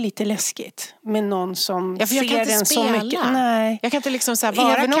det är lite läskigt. Med någon som ser den så mycket. Nej. Jag kan inte liksom så här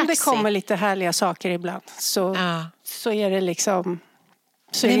vara även kaxig. Om det kommer lite härliga saker ibland. Så är det liksom...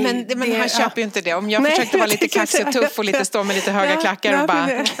 Nej, men han köper ju inte det. Om jag försökte vara lite kaxig och tuff och lite stå med lite höga klackar och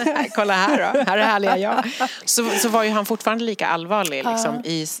bara, kolla här då, här är härliga jag. Så var ju han fortfarande lika allvarlig liksom,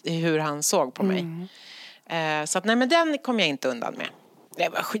 i hur han såg på mig. Så att nej, men den kom jag inte undan med.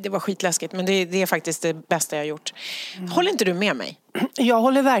 Det var skitläskigt, men det är faktiskt det bästa jag har gjort. Håller inte du med mig? Jag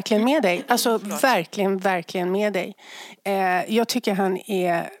håller verkligen med dig. Alltså verkligen med dig. Jag tycker han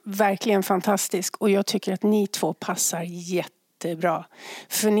är verkligen fantastisk. Och jag tycker att ni två passar jättebra.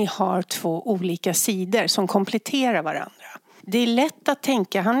 För ni har två olika sidor som kompletterar varandra. Det är lätt att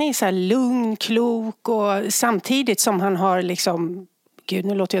tänka, han är så här lugn, klok och samtidigt som han har liksom... Gud,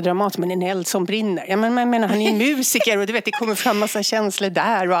 nu låter jag dramatisk, men en eld som brinner. Ja, men jag menar, han är musiker och du vet, det kommer fram massa känslor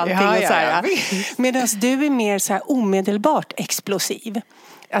där och allting. Och så här. Medan du är mer så här omedelbart explosiv.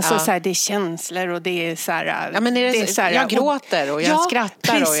 Alltså så här, det är känslor och det är så här... Ja, men det är så här, jag gråter och jag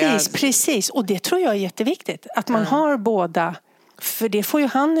skrattar. Precis. Och det tror jag är jätteviktigt. Att man har båda. För det får ju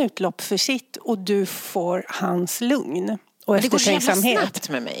han utlopp för sitt och du får hans lugn. Och det går så jävla eftertänksamhet. snabbt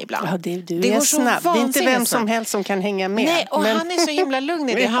med mig ibland. Ja, du det är går så snabb. Det är inte vem som snabbt. helst som kan hänga med. Nej, och han är så himla lugn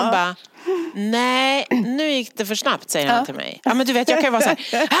i det. Han bara, nej, nu gick det för snabbt, säger han till mig. Ja, men du vet, jag kan ju vara så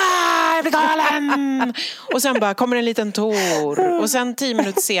här, jag blir galen. Och sen bara kommer en liten tår. Och sen 10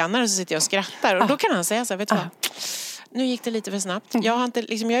 minuter senare så sitter jag och skrattar. Och då kan han säga så här, vet du vad? Nu gick det lite för snabbt. Jag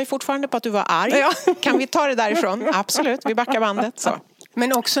är fortfarande på att du var arg. Kan vi ta det därifrån? Absolut, vi backar bandet. Så.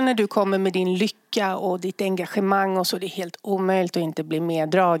 Men också när du kommer med din lycka och ditt engagemang och så, det är helt omöjligt att inte bli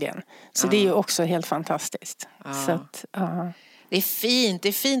meddragen. Så det är ju också helt fantastiskt. Så att, Det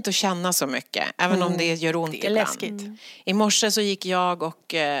är fint att känna så mycket, även om det gör ont det är ibland. läskigt. I morse så gick jag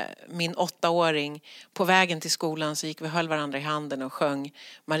och min 8-åring på vägen till skolan, så gick vi höll varandra i handen och sjöng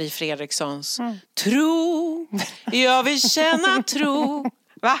Marie Fredrikssons Tro, jag vill känna tro.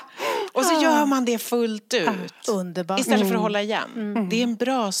 Va? Och så gör man det fullt ut. Underbart. Istället för att hålla igen. Det är en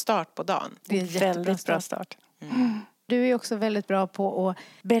bra start på dagen. Det är en Väldigt bra start. Du är också väldigt bra på att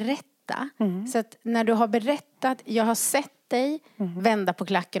berätta. Så att när du har berättat, jag har sett dig vända på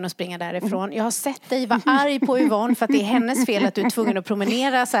klacken och springa därifrån. Jag har sett dig vara arg på Yvonne för att det är hennes fel att du är tvungen att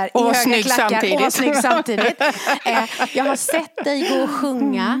promenera så här och i höga klackar samtidigt. och vara snygg samtidigt. Jag har sett dig gå och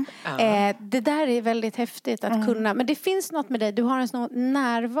sjunga. Det där är väldigt häftigt att kunna. Men det finns något med dig. Du har en sån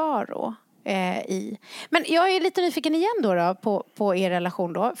närvaro i. Men jag är lite nyfiken igen då på er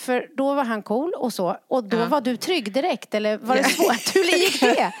relation då. För då var han cool och så. Och då var du trygg direkt. Eller var det svårt? Hur gick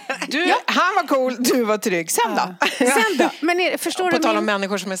det? Han var cool, du var trygg. Sen då? Sen då? Men förstår på du tal om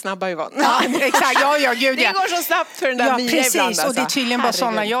människor som är snabba, Yvonne. Ja, exakt. Ja, gud, Det går så snabbt för den där Mia precis. ibland. Alltså. Och det är tydligen bara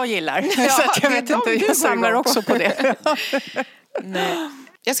sådana jag gillar. Ja, så att jag det är vet de inte, du jag går samlar igång på. också på det. Nej.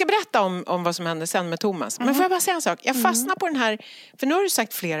 Jag ska berätta om vad som hände sen med Thomas. Men får jag bara säga en sak? Jag fastnar på den här, för nu har du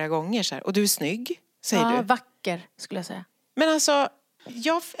sagt flera gånger så här, och du är snygg, säger du. Vacker skulle jag säga. Men alltså,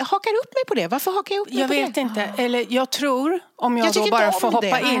 jag hakar upp mig på det. Varför hakar jag upp mig Jag på vet det? inte. Eller jag tror, om jag tycker då bara inte om får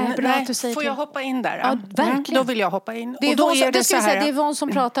hoppa det. in. Nej, bra att du säger får till. jag hoppa in där? Ja, verkligen. Då vill jag hoppa in. Det är och då Yvonne, är det ska så jag säga, här. det är Yvonne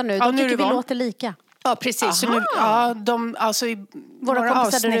som pratar nu. Ja, De nu är tycker det vi Yvonne. låter lika. Ja, precis. Så nu, alltså i Våra några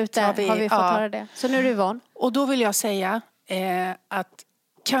kompisar där avsnitt ute har vi fått höra det. Så nu är det Yvonne. Och då vill jag säga att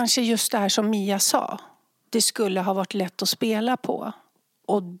kanske just det här som Mia sa. Det skulle ha varit lätt att spela på.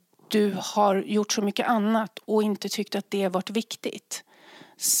 Och du har gjort så mycket annat och inte tyckt att det varit viktigt.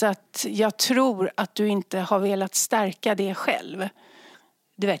 Så att jag tror att du inte har velat stärka det själv.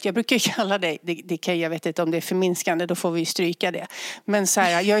 Du vet, jag brukar ju kalla dig, jag vet inte om det är förminskande, då får vi stryka det. Men så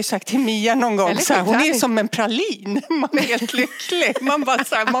här, jag har ju sagt till Mia någon gång, så här, hon är som en pralin. Man är helt lycklig. Man bara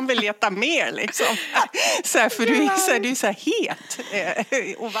så här, man vill leta mer liksom. Så här, för du är så här het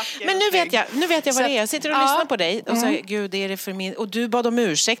och vacker. Men nu vet jag vad det är. Jag sitter och lyssnar på dig och säger, gud, är det för min... Och du bad om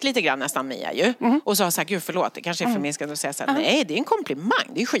ursäkt lite grann nästan, Mia ju. Och sa så här, gud förlåt, det kanske är förminskande att säga så här, nej, det är en komplimang,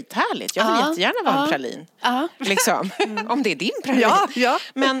 det är skithärligt. Jag vill jättegärna vara en pralin. Liksom, om det är din pralin. Ja.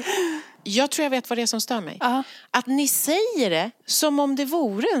 Men jag tror jag vet vad det är som stör mig. Att ni säger det som om det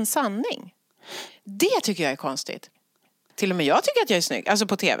vore en sanning. Det tycker jag är konstigt. Till och med jag tycker att jag är snygg, alltså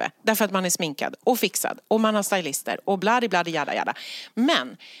på tv. Därför att man är sminkad och fixad. Och man har stylister och bladi jada.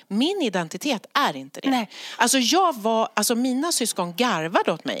 Men min identitet är inte det. Nej. Alltså mina syskon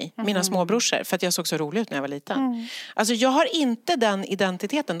garvade åt mig, mina småbrorsor, för att jag såg så rolig ut när jag var liten. Alltså jag har inte den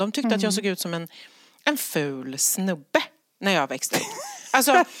identiteten. De tyckte att jag såg ut som en ful snubbe när jag växte upp.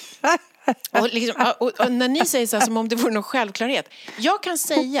 Alltså, och när ni säger så här som om det vore någon självklarhet. Jag kan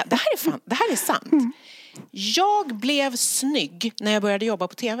säga, det här är sant. Jag blev snygg när jag började jobba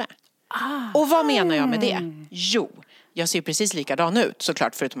på tv. Och vad menar jag med det? Jo, jag ser precis likadan ut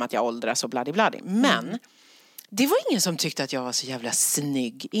såklart, förutom att jag åldras och bladi. Men det var ingen som tyckte att jag var så jävla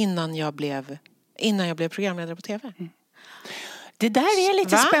snygg innan jag blev programledare på tv. Det där är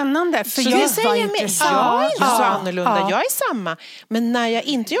lite spännande. För så jag det säger mig, jag är inte så annorlunda. Ja. Jag är samma. Men när jag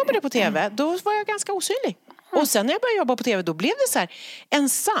inte jobbade på tv, då var jag ganska osynlig. Och sen när jag började jobba på tv, då blev det så här en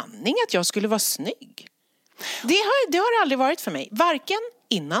sanning att jag skulle vara snygg. Det har det aldrig varit för mig. Varken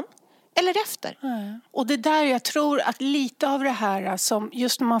innan eller efter. Och det där, jag tror att lite av det här som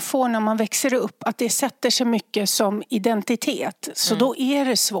just man får när man växer upp, att det sätter sig mycket som identitet. Så då är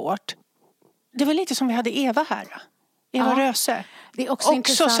det svårt. Det var lite som vi hade Eva här. Eva Röse. Det är också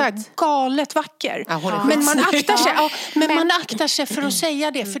intressant. Så här galet vacker. Ja, hon är men man aktar sig, men man aktar sig för att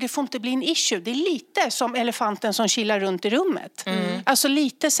säga det, för det får inte bli en issue. Det är lite som elefanten som chillar runt i rummet. Alltså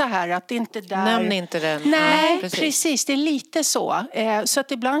lite så här att det inte där. Nämn inte den. Nej, precis. Det är lite så. Så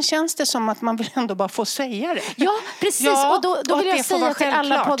att ibland känns det som att man vill ändå bara få säga det. Ja, precis. Och då vill jag säga till alla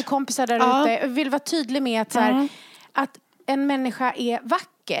självklart. poddkompisar där ute, jag vill vara tydlig med att så här, att en människa är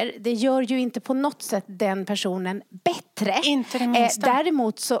vacker, det gör ju inte på något sätt den personen bättre. Inte det minsta.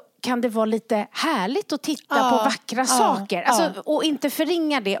 Däremot så kan det vara lite härligt att titta på vackra saker. Alltså, och inte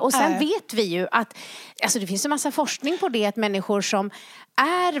förringa det. Och sen vet vi ju att alltså det finns en massa forskning på det. Att människor som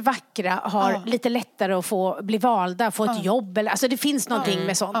är vackra har lite lättare att bli valda, få ett jobb. Alltså det finns någonting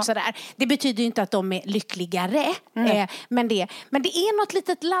med sånt. Sådär. Det betyder ju inte att de är lyckligare. Men det är något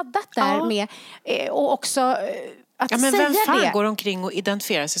litet laddat där med. Och också... men vem fan går omkring och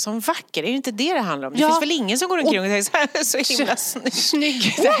identifierar sig som vacker? Är det inte det handlar om? Det finns väl ingen som går omkring och tänker så himla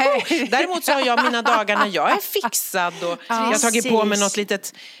snygg. Däremot så har jag mina dagar när jag är fixad och jag har tagit på mig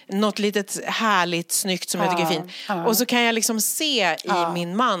något litet härligt snyggt som jag tycker är fint. Och så kan jag liksom se i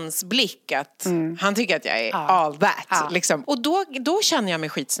min mans blick att han tycker att jag är all that. Liksom. Och då känner jag mig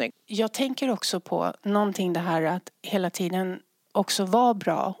skitsnygg. Jag tänker också på någonting det här att hela tiden också vara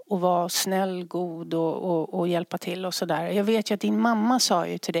bra och vara snäll, god och hjälpa till och sådär. Jag vet ju att din mamma sa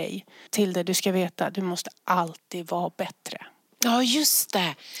ju till dig, Tilde, du ska veta, du måste alltid vara bättre. Ja, just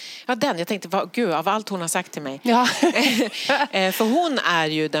det. Ja, jag tänkte, gud, av allt hon har sagt till mig. Ja. För hon är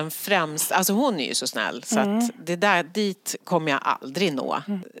ju den främsta, alltså hon är ju så snäll. Så att dit kommer jag aldrig nå.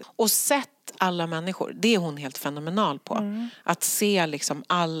 Och sett alla människor, det är hon helt fenomenal på. Att se liksom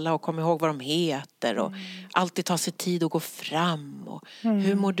alla och komma ihåg vad de heter och alltid ta sig tid att gå fram och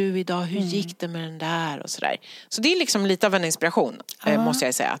hur mår du idag, hur gick det med den där och sådär. Så det är liksom lite av en inspiration, måste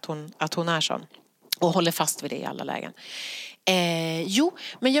jag säga, att hon är sån och håller fast vid det i alla lägen. Jo,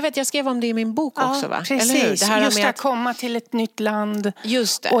 men jag skrev om det i min bok också, va? Precis. Eller hur? Det här just med att komma till ett nytt land.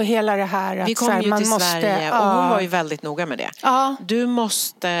 Just det. Och hela det här att vi kom ju man till måste, Sverige och hon var ju väldigt noga med det. Ja. Du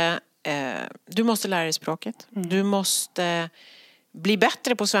måste lära dig språket. Du måste bli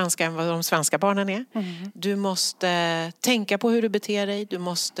bättre på svenska än vad de svenska barnen är. Du måste tänka på hur du beter dig. Du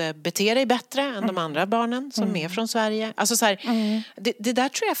måste bete dig bättre än de andra barnen som är från Sverige. Alltså så här, det där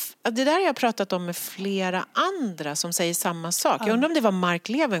tror jag, det där har jag pratat om med flera andra som säger samma sak. Jag undrar om det var Mark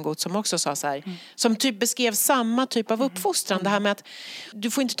Levengood som också sa så här, som typ beskrev samma typ av uppfostran. Det här med att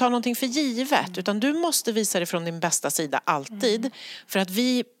du får inte ta någonting för givet, utan du måste visa dig från din bästa sida alltid. För att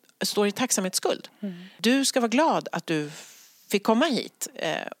vi står i tacksamhetsskuld. Du ska vara glad att du fick komma hit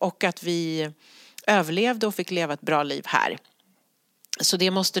och att vi överlevde och fick leva ett bra liv här. Så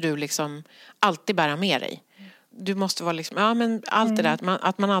det måste du liksom alltid bära med dig. Du måste vara liksom, men allt det där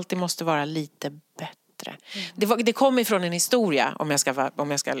att man alltid måste vara lite bättre. Det kom ifrån en historia om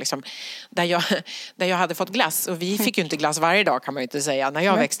jag ska liksom, där jag hade fått glass, och vi fick ju inte glass varje dag, kan man ju inte säga, när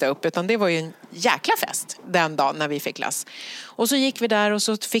jag växte upp, utan det var ju en jäkla fest den dagen när vi fick glass. Och så gick vi där och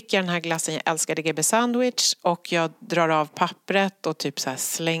så fick jag den här glassen, jag älskade GB sandwich, och jag drar av pappret och typ så här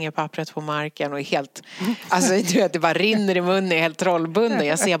slänger pappret på marken och är helt, alltså du vet, det bara rinner i munnen, helt trollbunden.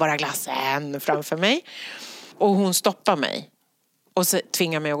 Jag ser bara glassen framför mig och hon stoppar mig och så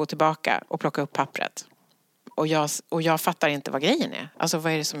tvingar mig att gå tillbaka och plocka upp pappret. Och jag fattar inte vad grejen är. Alltså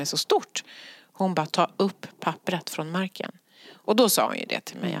vad är det som är så stort? Hon bara, ta upp pappret från marken. Och då sa hon ju det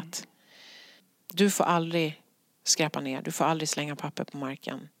till mig att du får aldrig skräpa ner. Du får aldrig slänga papper på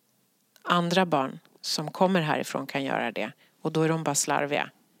marken. Andra barn som kommer härifrån kan göra det. Och då är de bara slarviga.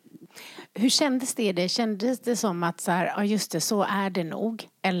 Hur kändes det? Kändes det som att så här, ja just det, så är det nog?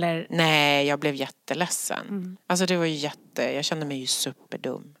 Eller? Nej, jag blev jätteledsen. Alltså det var ju jag kände mig ju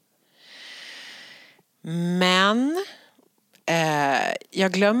superdum. Men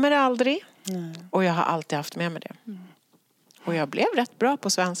jag glömmer det aldrig. Och jag har alltid haft med mig det. Och jag blev rätt bra på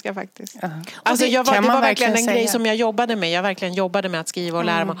svenska faktiskt. Alltså det var verkligen en grej som jag jobbade med. Jag verkligen jobbade med att skriva och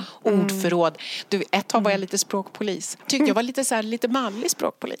lära mig ordförråd. Ett tag var jag lite språkpolis. Tyckte jag var lite så här, lite mallig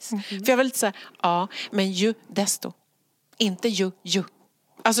språkpolis. För jag var lite så här, ja, men ju desto. Inte ju.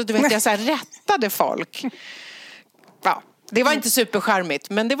 Alltså du vet, jag så här rättade folk. Ja. Det var inte supercharmigt,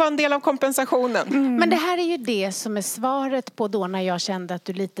 men det var en del av kompensationen. Men det här är ju det som är svaret på då när jag kände att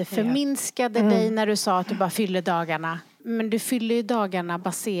du lite förminskade dig när du sa att du bara fyller dagarna. Men du fyller ju dagarna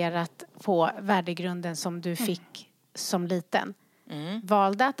baserat på värdegrunden som du fick som liten.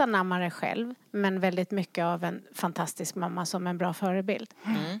 Valde att anamma dig själv, men väldigt mycket av en fantastisk mamma som en bra förebild.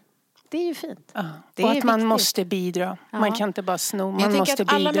 Det är ju fint. Det och är att man viktigt. måste bidra. Man kan inte bara sno, man måste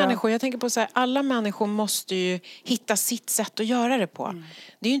bidra. Jag tänker på så här, alla människor måste ju hitta sitt sätt att göra det på.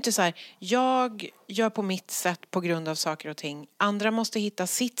 Det är ju inte så här, jag gör på mitt sätt på grund av saker och ting. Andra måste hitta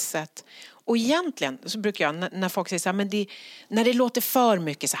sitt sätt. Och egentligen så brukar jag, när folk säger så här, men när det låter för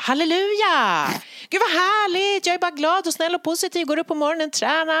mycket så här, halleluja! Gud vad härligt, jag är bara glad och snäll och positiv, går upp på morgonen,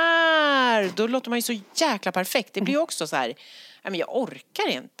 tränar. Då låter man ju så jäkla perfekt. Det blir ju också så här, men jag orkar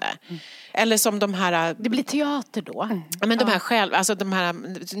inte. Eller som de här... Det blir teater då. Men de här själv, alltså de här,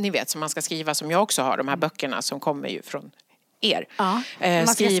 ni vet, som man ska skriva, som jag också har, de här böckerna som kommer ju från er. Ja.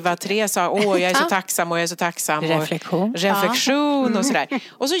 Skriva 3 saker, jag är så tacksam och jag är så tacksam. Reflektion och sådär.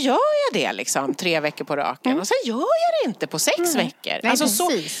 Och så gör jag det liksom 3 veckor på raken. Och sen gör jag det inte på 6 veckor. Nej, alltså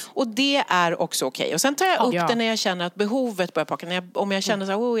så, och det är också okej. Och sen tar jag upp det när jag känner att behovet börjar påka. Om jag känner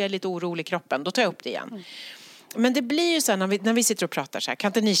så här, jag är lite orolig i kroppen, då tar jag upp det igen. Men det blir ju så här, när vi sitter och pratar så här, kan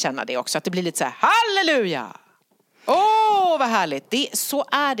inte ni känna det också? Att det blir lite så här, halleluja! Vad härligt. Så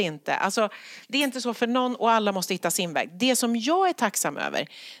är det inte. Alltså, det är inte så för någon och alla måste hitta sin väg. Det som jag är tacksam över,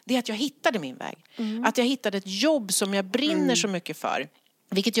 det är att jag hittade min väg. Att jag hittade ett jobb som jag brinner så mycket för.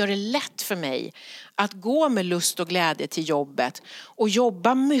 Vilket gör det lätt för mig att gå med lust och glädje till jobbet och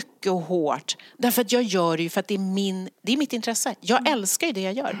jobba mycket och hårt. Därför att jag gör det ju för att det är mitt intresse. Jag älskar ju det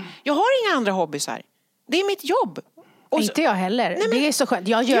jag gör. Jag har inga andra hobbysar. Det är mitt jobb. Inte jag heller. Det är så skönt.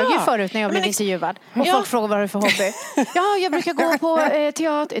 Jag ljög ju förut när jag blev intervjuad. Och folk frågar vad du är för hobby. Jag brukar gå på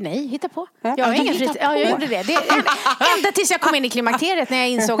teater. Nej, hitta på. Jag har ingen fritid. Ja, jag gjorde det. Ända tills jag kom in i klimakteriet när jag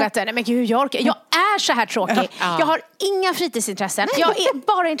insåg att nej, men gud, jag är så här tråkig. Jag har inga fritidsintressen. Jag är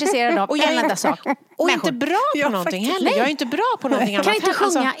bara intresserad av en enda sak. Och inte bra på någonting heller. Jag är inte bra på någonting annat. Kan inte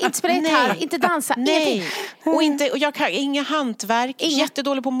sjunga, inte spela gitarr, inte dansa. Nej. Och jag kan inga hantverk.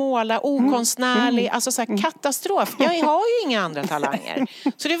 Jättedålig på att måla, okonstnärlig. Alltså så här, katastrof. Jag har ju inga andra talanger.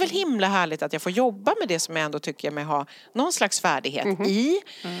 Så det är väl himla härligt att jag får jobba med det som jag ändå tycker mig ha någon slags färdighet i.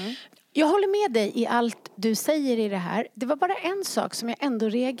 Jag håller med dig i allt du säger i det här. Det var bara en sak som jag ändå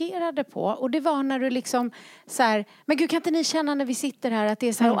reagerade på. Och det var när du liksom så här, men gud, kan inte ni känna när vi sitter här att det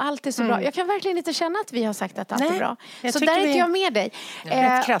är så här och allt är så bra. Jag kan verkligen inte känna att vi har sagt att allt är bra. Så där är inte jag med dig.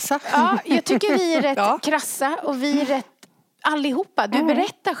 Rätt krassa. Ja, jag tycker vi är rätt krassa och vi är rätt allihopa. Du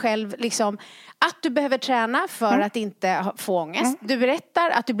berättar själv liksom att du behöver träna för att inte få ångest. Du berättar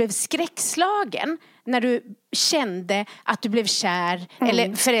att du blev skräckslagen när du kände att du blev kär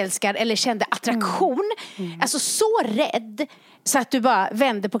eller förälskad eller kände attraktion. Alltså så rädd så att du bara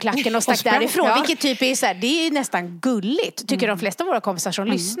vände på klacken och stack därifrån. Vilket typ är så här, det är ju nästan gulligt. Tycker de flesta av våra kompisar som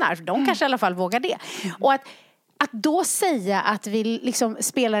lyssnar. De kanske i alla fall vågar det. Och att då säga att vi liksom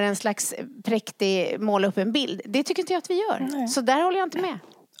spelar en slags präktig, måla upp en bild, det tycker inte jag att vi gör. Nej. Så där håller jag inte med.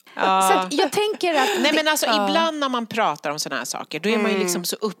 Så att jag tänker att... Nej, men alltså ibland när man pratar om såna här saker, då är man ju liksom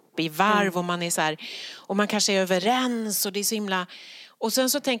så uppe i varv och man är så här, och man kanske är överens och det är så himla... Och sen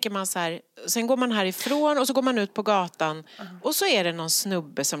så tänker man så här, sen går man härifrån och så går man ut på gatan och så är det någon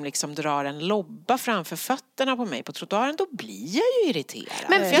snubbe som liksom drar en lobba framför fötterna på mig på trottoaren, då blir jag ju irriterad.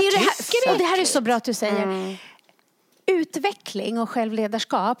 Men det här är så bra att du säger. Utveckling och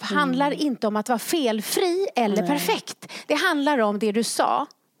självledarskap handlar inte om att vara felfri eller perfekt. Det handlar om det du sa,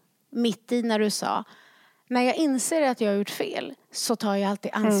 mitt i när du sa, när jag inser att jag har gjort fel så tar jag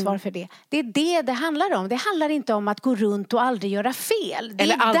alltid ansvar för det. Det är det handlar om. Det handlar inte om att gå runt och aldrig göra fel.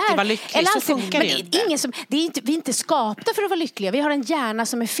 Eller alltid vara lycklig, så funkar det inte. Vi är inte skapta för att vara lyckliga. Vi har en hjärna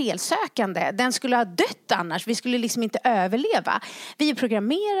som är felsökande. Den skulle ha dött annars. Vi skulle liksom inte överleva. Vi är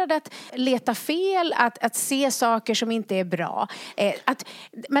programmerade att leta fel, att se saker som inte är bra.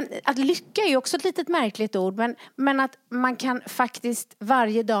 Att lycka är ju också ett litet märkligt ord. Men att man kan faktiskt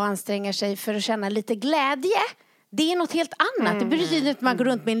varje dag anstränga sig för att känna lite glädje. Det är något helt annat. Det betyder att man går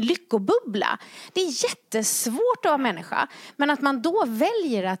runt med en lyckobubbla. Det är jättesvårt att vara människa. Men att man då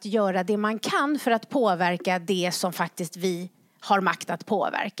väljer att göra det man kan för att påverka det som faktiskt vi har makt att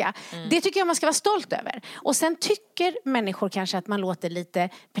påverka. Det tycker jag man ska vara stolt över. Och sen tycker människor kanske att man låter lite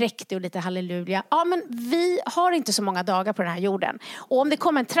präktig och lite halleluja. Ja, men vi har inte så många dagar på den här jorden. Och om det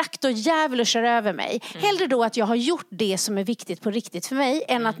kommer en traktorjävel och kör över mig, hellre då att jag har gjort det som är viktigt på riktigt för mig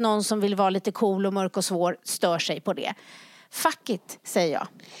än att någon som vill vara lite cool och mörk och svår stör sig på det. Fuck it, säger jag.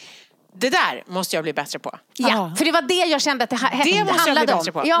 Det där måste jag bli bättre på. Ja, för det var det jag kände att det handlade om. Det måste jag bli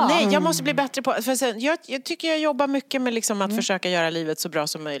bättre på. Ja. Nej, jag måste bli bättre på. För sen, jag tycker jag jobbar mycket med liksom att försöka göra livet så bra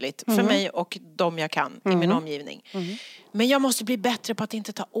som möjligt. För mig och de jag kan i min omgivning. Men jag måste bli bättre på att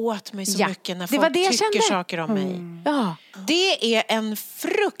inte ta åt mig så mycket när folk tycker saker om mig. Ja. Det är en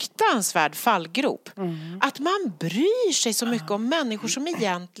fruktansvärd fallgrop. Att man bryr sig så mycket om människor som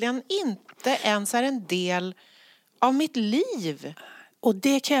egentligen inte ens är en del av mitt liv. Och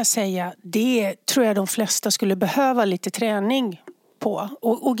det kan jag säga, det tror jag de flesta skulle behöva lite träning på.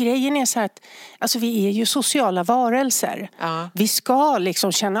 Och grejen är så här att alltså vi är ju sociala varelser. Ja. Vi ska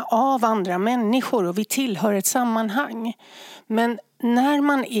liksom känna av andra människor och vi tillhör ett sammanhang. Men när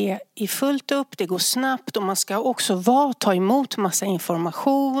man är i fullt upp, det går snabbt och man ska också ta emot massa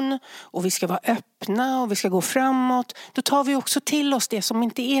information och vi ska vara öppna och vi ska gå framåt. Då tar vi också till oss det som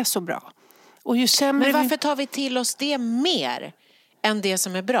inte är så bra. Och ju sämre Men varför tar vi till oss det mer? än det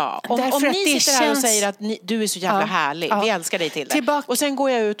som är bra. Om Därför att ni det sitter här och känns- säger att du är så jävla härlig, vi älskar dig till det. Tillbaka- Och sen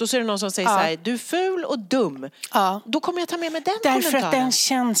går jag ut och så är det någon som säger så här, du är ful och dum. Ja. Då kommer jag ta med mig den Därför kommentaren. att den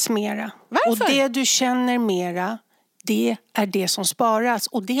känns mera. Varför? Och det du känner mera, det är det som sparas.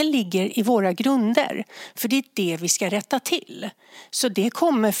 Och det ligger i våra grunder. För det är det vi ska rätta till. Så det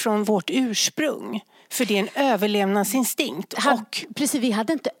kommer från vårt ursprung. För det är en överlevnadsinstinkt. Precis, vi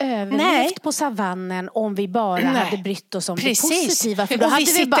hade inte överlevt Nej. på savannen om vi bara hade brytt oss om Precis. det positiva. För då Och hade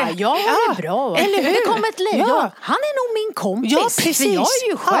vi vi bara, sitter- ja, det är bra. Eller hur? Det kom ett lejon. Ja. Han är nog min kompis. Ja, precis. För jag är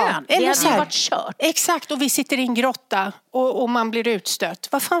ju skön. Det eller hade så ju här. varit kört. Exakt, och vi sitter i en grotta och man blir utstött.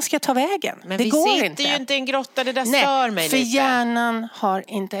 Vad fan ska jag ta vägen? Men det vi går sitter inte. ju inte i en grotta, det där stör mig för lite. hjärnan har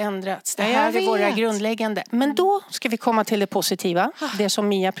inte ändrats. Det Ja, här jag är våra vet. grundläggande. Men då ska vi komma till det positiva. Det som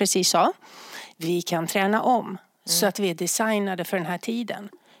Mia precis sa. Vi kan träna om så att vi är designade för den här tiden.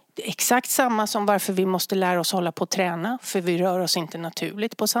 Det är exakt samma som varför vi måste lära oss hålla på att träna. För vi rör oss inte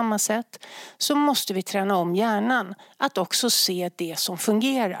naturligt på samma sätt. Så måste vi träna om hjärnan att också se det som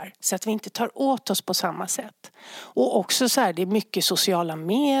fungerar. Så att vi inte tar åt oss på samma sätt. Och också så här, det är mycket sociala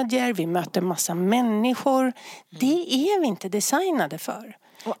medier. Vi möter massa människor. Det är vi inte designade för.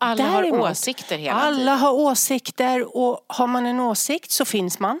 Och alla har Däremot, åsikter hela tiden. Alla har åsikter och har man en åsikt så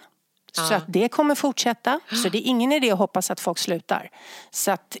finns man. Så att det kommer fortsätta. Så det är ingen idé att hoppas att folk slutar.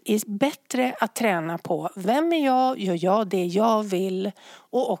 Så att det är bättre att träna på vem är jag, gör jag det jag vill.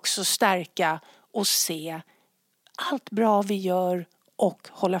 Och också stärka och se allt bra vi gör och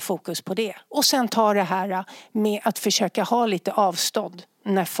hålla fokus på det. Och sen ta det här med att försöka ha lite avstånd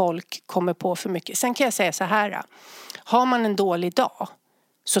när folk kommer på för mycket. Sen kan jag säga så här. Har man en dålig dag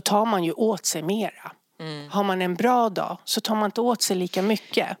så tar man ju åt sig mera. Har man en bra dag så tar man inte åt sig lika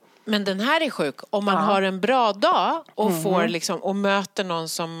mycket. Men den här är sjuk. Om man har en bra dag och får liksom, och möter någon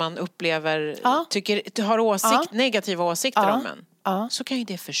som man upplever tycker har negativa åsikter om en. Så kan ju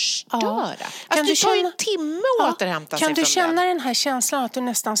det förstöra. Alltså, det tar ju en timme att återhämta sig från från du känna det. den här känslan att du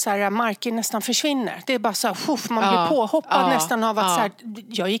nästan så här, marken nästan försvinner? Det är bara så här, man blir påhoppad nästan av att så här,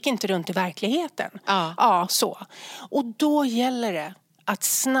 jag gick inte runt i verkligheten. Så. Och då gäller det att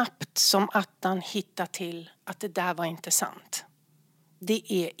snabbt som attan hitta till att det där var inte sant.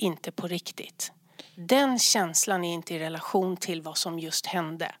 Det är inte på riktigt. Den känslan är inte i relation till vad som just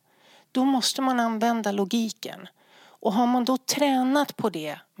hände. Då måste man använda logiken. Och har man då tränat på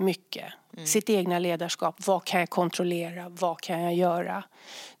det mycket, sitt egna ledarskap, vad kan jag kontrollera, vad kan jag göra?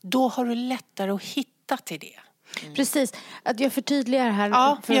 Då har du lättare att hitta till det. Precis, att jag förtydligar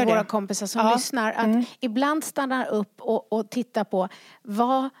här för våra kompisar som lyssnar att ibland stannar upp och tittar på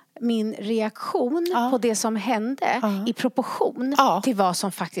vad min reaktion på det som hände i proportion till vad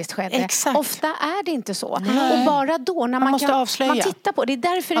som faktiskt skedde. Exakt. Ofta är det inte så. Och bara då när man måste avslöja. man tittar på det. Det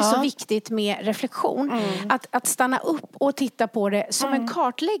är därför det är så viktigt med reflektion. Att stanna upp och titta på det som en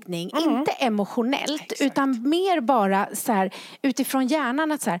kartläggning. Inte emotionellt utan mer bara så här, utifrån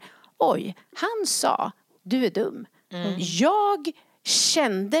hjärnan att så här, oj, han sa du är dum. Jag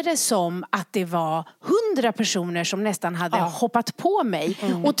kände det som att det var 100 personer som nästan hade hoppat på mig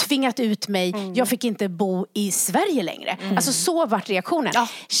och tvingat ut mig. Jag fick inte bo i Sverige längre. Alltså så vart reaktionen.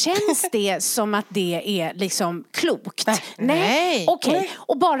 Känns det som att det är liksom klokt? Nej. Okej.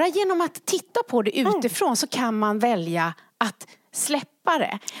 Och bara genom att titta på det utifrån så kan man välja att släppa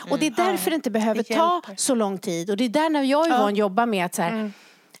det. Och det är därför det inte behöver ta så lång tid. Och det är där när jag och Yvonne jobbar med att så här,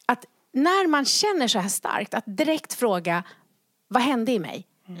 att när man känner så här starkt att direkt fråga vad hände i mig?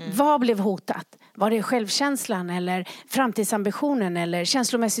 Vad blev hotat? Var det självkänslan eller framtidsambitionen eller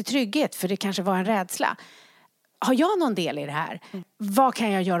känslomässig trygghet? För det kanske var en rädsla. Har jag någon del i det här? Vad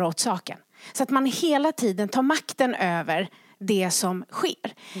kan jag göra åt saken? Så att man hela tiden tar makten över det som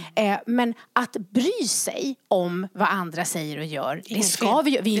sker. Men att bry sig om vad andra säger och gör, det ska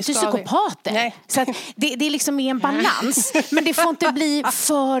vi göra. Vi är inte psykopater. Nej. Så att det är liksom en balans. Men det får inte bli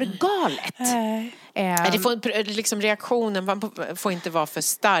för galet. Det får, liksom reaktionen man får inte vara för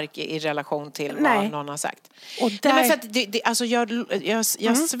stark i relation till vad någon har sagt. Och Nej, men för att alltså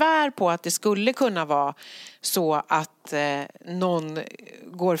jag svär på att det skulle kunna vara så att någon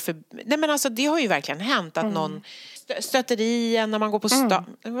går för... Nej men alltså det har ju verkligen hänt att någon stöter i en när man går på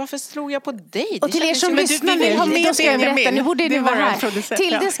Varför slog jag på dig? Och till er som lyssnar nu, då ska jag berätta, nu borde ni vara här.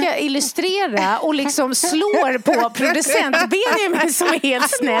 Tilde ska illustrera och liksom slår på producent Benjamin som är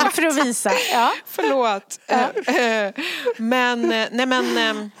helt snäll för att visa. Ja. Förlåt.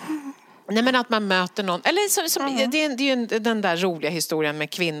 Nej men att man möter någon eller det är ju den där roliga historien med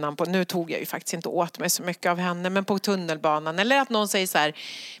kvinnan på, nu tog jag ju faktiskt inte åt mig så mycket av henne, men på tunnelbanan, eller att någon säger så här,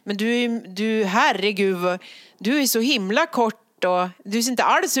 men du herregud, du är så himla kort bort och du ser inte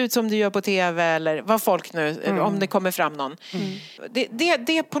alls ut som du gör på tv eller vad folk nu, om det kommer fram någon.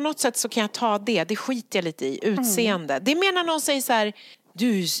 Det på något sätt så kan jag ta det skiter jag lite i, utseende. Det menar någon säger så här, det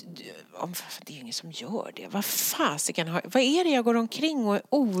är ingen som gör det. Vad är det jag går omkring och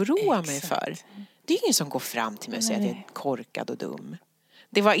oroar mig för? Det är ingen som går fram till mig och säger att jag är korkad och dum.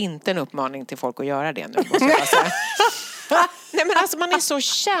 Det var inte en uppmaning till folk att göra det nu, måste jag säga. Nej, men alltså man är så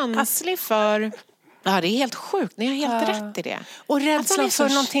känslig för... Ja, det är helt sjukt. Ni har helt rätt i det. Och rädslan för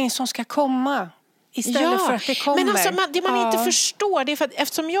någonting som ska komma. Istället för att det kommer. Men alltså det man inte förstår, det är för att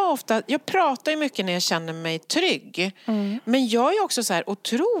eftersom jag pratar ju mycket när jag känner mig trygg. Men jag är också så här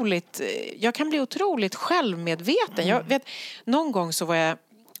jag kan bli otroligt självmedveten. Jag vet, någon gång så var jag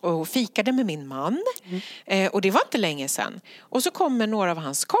och fikade med min man. Och det var inte länge sedan. Och så kommer några av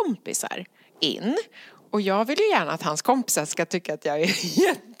hans kompisar in. Och jag vill ju gärna att hans kompisar ska tycka att jag är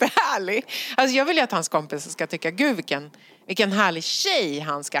jättehärlig. Alltså jag vill ju att hans kompisar ska tycka, gud vilken härlig tjej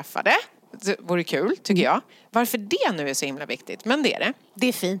han skaffade. Det vore kul, tycker jag. Varför det nu är så himla viktigt. Men det är det. Det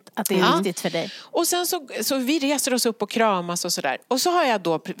är fint att det är viktigt för dig. Och sen så vi reser oss upp och kramas och sådär. Och så har jag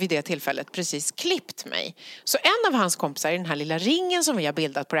då vid det tillfället precis klippt mig. Så en av hans kompisar i den här lilla ringen som vi har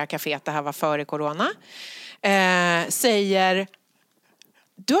bildat på det här kaféet, det här var före corona. Säger,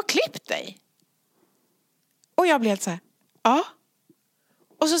 du har klippt dig. Och jag blir helt så här, ja.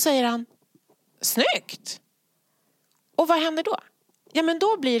 Och så säger han, snyggt. Och vad händer då? Ja, men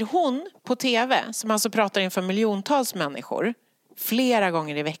då blir hon på tv, som alltså pratar inför miljontals människor flera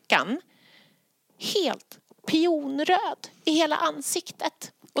gånger i veckan, helt pionröd i hela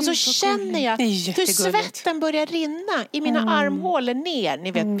ansiktet. Och så känner jag hur svetten börjar rinna i mina armhålor ner,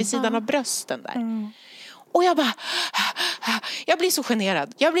 ni vet, vid sidan av brösten där. Och jag blir så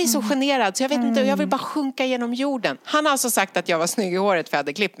generad. Så jag vet inte, jag vill bara sjunka genom jorden. Han har alltså sagt att jag var snygg i håret för jag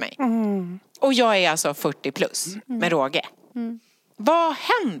hade klippt mig. Och jag är alltså 40 plus med råge. Vad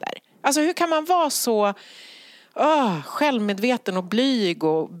händer? Alltså hur kan man vara så självmedveten och blyg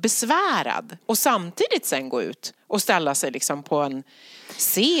och besvärad och samtidigt sen gå ut och ställa sig liksom på en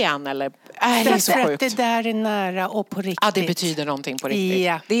scen eller det är så sjukt. Det där är nära och på riktigt. Ja, det betyder någonting på riktigt.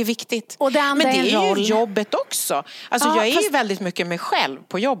 Ja. Det är viktigt. Och det andra men det är ju jobbet också. Alltså jag är ju väldigt mycket mig själv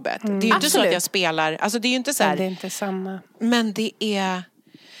på jobbet. Det är ju inte så att jag spelar, alltså det är ju inte så här. Men det är inte samma. Men det är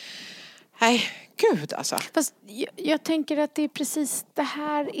gud alltså. Fast jag tänker att det är precis det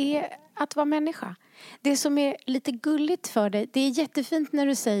här är att vara människa. Det som är lite gulligt för dig, det är jättefint när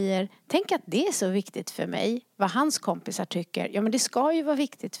du säger, tänk att det är så viktigt för mig, vad hans kompisar tycker. Ja, men det ska ju vara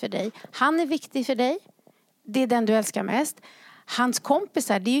viktigt för dig. Han är viktig för dig. Det är den du älskar mest. Hans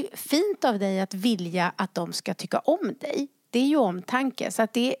kompisar, det är ju fint av dig att vilja att de ska tycka om dig. Det är ju omtanke. Så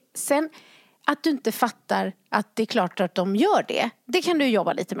att det är, sen att du inte fattar att det är klart att de gör det. Det kan du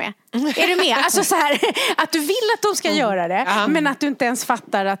jobba lite med. Är du med? Alltså så här, att du vill att de ska göra det. Men att du inte ens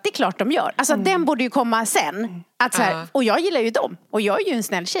fattar att det är klart de gör. Alltså den borde ju komma sen. Att så här, och jag gillar ju dem. Och jag är ju en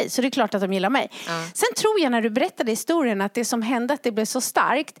snäll tjej. Så det är klart att de gillar mig. Sen tror jag när du berättade historien att det som hände att det blev så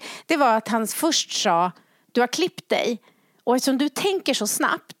starkt. Det var att han först sa, du har klippt dig. Och eftersom du tänker så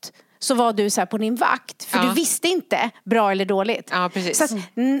snabbt. Så var du så här på din vakt. För du visste inte bra eller dåligt. Ja, precis. Så att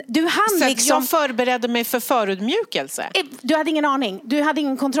du hann så liksom... jag förberedde mig för förutmjukelse. Du hade ingen aning. Du hade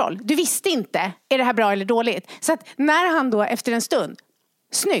ingen kontroll. Du visste inte, är det här bra eller dåligt? Så att när han då efter en stund,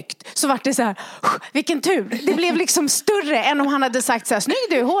 snyggt, så var det så här, vilken tur. Det blev liksom större än om han hade sagt så här, snygg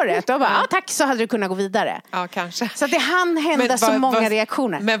du i håret. Och bara, tack, så hade du kunnat gå vidare. Ja, kanske. Så att det hann hända så många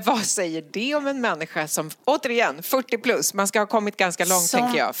reaktioner. Men vad säger det om en människa som, återigen, 40 plus, man ska ha kommit ganska långt,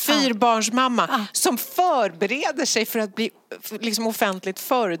 tänker jag. 4-barnsmamma som förbereder sig för att bli liksom offentligt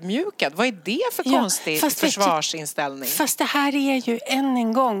förödmjukad. Vad är det för konstig försvarsinställning? Fast det här är ju än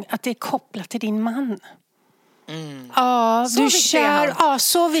en gång att det är kopplat till din man. Ja, så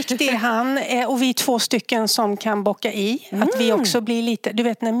så viktig är han. Och vi är 2 stycken som kan bocka i. Att vi också blir lite, du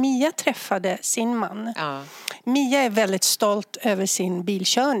vet när Mia träffade sin man. Mia är väldigt stolt över sin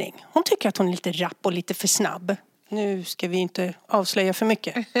bilkörning. Hon tycker att hon är lite rapp och lite för snabb. Nu ska vi inte avslöja för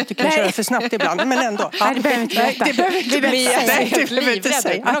mycket. Jag tycker hon kör för snabbt ibland, men ändå. Nej, det behöver inte veta. Det behöver inte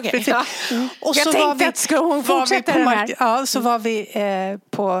säga. Och så jag tänkte att ska hon fortsätta den här. Ja, så var vi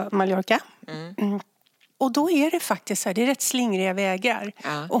på Mallorca. Och då är det faktiskt så här, det är rätt slingriga vägar.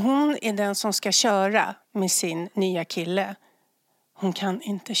 Och hon är den som ska köra med sin nya kille. Hon kan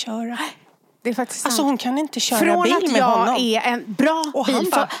inte köra. Det är faktiskt alltså hon kan inte köra från bil med honom. Från att jag är en bra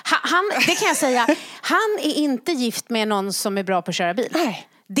bilförare. Det kan jag säga. Han är inte gift med någon som är bra på att köra bil. Nej.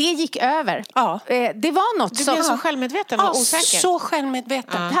 det gick över. Ja. Det var något Du som... blev så självmedveten och osäker. Så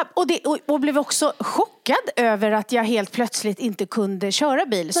självmedveten. Och blev också chockad över att jag helt plötsligt inte kunde köra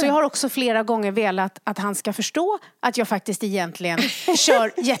bil. Så jag har också flera gånger velat att han ska förstå att jag faktiskt egentligen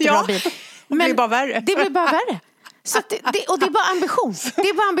kör jättebra bil. Men det blir bara värre. Det blir bara värre. Så att och det är bara ambition. Det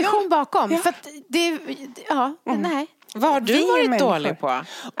är bara ambition bakom. För att det, nej. Vad har du varit dålig på?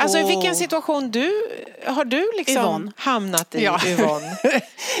 Alltså i vilken situation har du liksom Yvonne. hamnat i, Yvonne?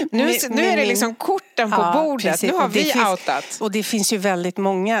 Nu är det liksom korten på bordet. Precis. Nu har vi outat. Och det finns ju väldigt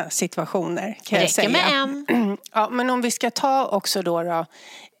många situationer, kan jag säga. Räcker med en. Ja, men om vi ska ta också då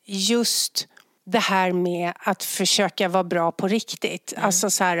just det här med att försöka vara bra på riktigt. Alltså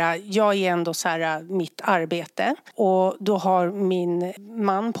så här, jag är ändå så här mitt arbete. Och då har min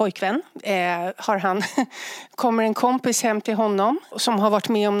man, pojkvän, kommer en kompis hem till honom som har varit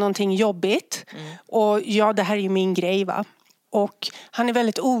med om någonting jobbigt. Och det här är ju min grej, va. Och han är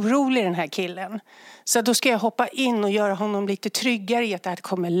väldigt orolig, den här killen. Så då ska jag hoppa in och göra honom lite tryggare i att det här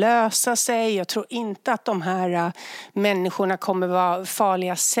kommer lösa sig. Jag tror inte att de här människorna kommer vara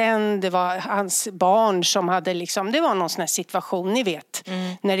farliga sen. Det var hans barn som hade liksom, det var någon sån här situation, ni vet.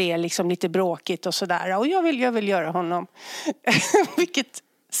 När det är liksom lite bråkigt och sådär. Och jag vill göra honom. Vilket,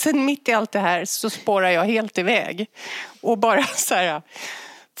 sen mitt i allt det här så spårar jag helt iväg. Och bara så här...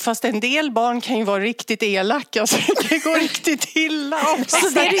 Fast en del barn kan ju vara riktigt elaka, så det kan gå riktigt illa. Så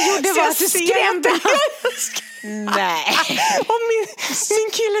det du gjorde var att du skrämde. Nej. Och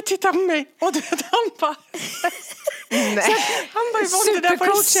min kille tittar på mig och han bara... Nej. Han bara, det där var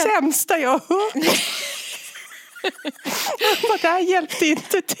det sämsta jag hört. Det här hjälpte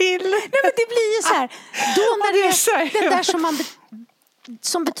inte till. Nej, men det blir ju så här. Då när det är den där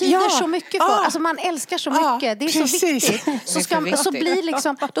som betyder så mycket för. Alltså man älskar så mycket. Det är precis. så viktigt. Så blir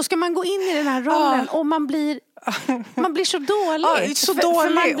liksom, då ska man gå in i den här rollen och man blir så dålig. Så för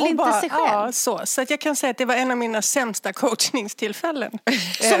dålig. man blir inte sig själv. Så att jag kan säga att det var en av mina sämsta coachningstillfällen.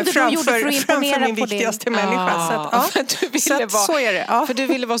 Som du då gjorde för att imponera min på viktigaste din... människa. Så är det. För du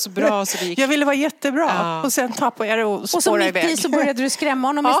ville vara så bra så det gick. Jag ville vara jättebra. Och sen tappade jag det och spårade iväg. Och så mitt i så började du skrämma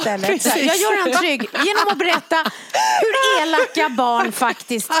honom istället. Precis. Jag gör han trygg genom att berätta hur elaka barn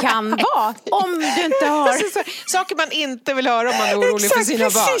faktiskt kan vara. Om du inte har... Saker man inte vill höra om man är orolig för sina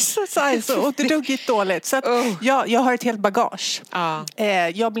barn. Precis, och det duggigt dåligt. Så att jag har ett helt bagage.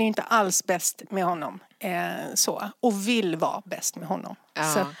 Jag blir inte alls bäst med honom. Och vill vara bäst med honom.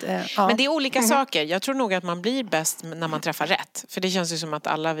 Så att, Men det är olika saker. Jag tror nog att man blir bäst när man träffar rätt. För det känns ju som att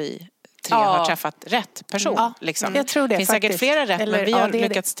alla vi tre har träffat rätt person. Liksom. Jag tror det. Det finns faktiskt. säkert flera rätt, men vi har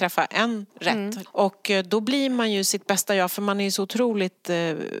lyckats det. träffa en rätt. Och då blir man ju sitt bästa jag, för man är ju så otroligt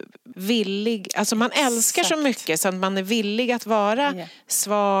villig. Alltså man älskar så mycket så att man är villig att vara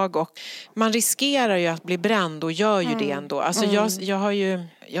svag, och man riskerar ju att bli bränd och gör ju det ändå. Alltså jag har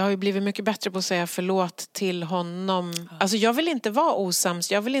ju blivit mycket bättre på att säga förlåt till honom. Alltså jag vill inte vara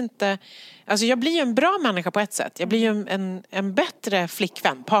osams. Jag vill inte... Alltså jag blir ju en bra människa på ett sätt. Jag blir ju en bättre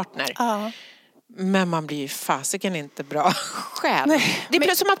flickvän, partner. Men man blir ju fasiken inte bra själv. Nej, det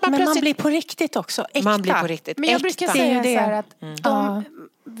är som att man blir på riktigt också. Äkta. Man blir på riktigt. Men jag brukar säga det. Så här att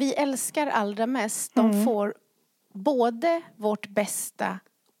vi älskar allra mest. De får både vårt bästa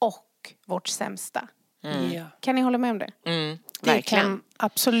och vårt sämsta. Kan ni hålla med om det? Verkligen. Kan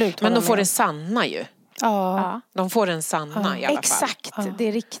absolut. Men de får det sanna ju. Ja. De får den sanna i alla fall. Exakt,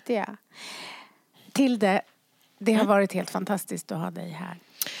 det riktiga. Tilde, det har varit helt fantastiskt att ha dig här.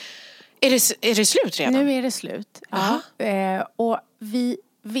 Är det slut redan? Nu är det slut. Och vi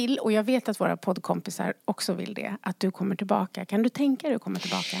vill, och jag vet att våra poddkompisar också vill det, att du kommer tillbaka. Kan du tänka dig att komma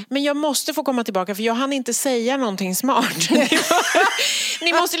tillbaka? Men jag måste få komma tillbaka, för jag hann inte säga någonting smart.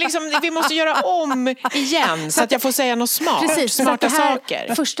 Vi måste göra om igen så att jag får säga något smart. Precis, smarta så det här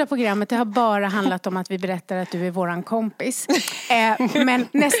saker. Första programmet, det har bara handlat om att vi berättar att du är våran kompis. Men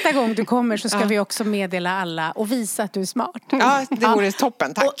nästa gång du kommer så ska vi också meddela alla och visa att du är smart. Ja, det vore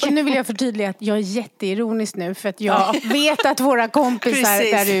toppen, tack. Och nu vill jag förtydliga att jag är jätteironisk nu, för att jag vet att våra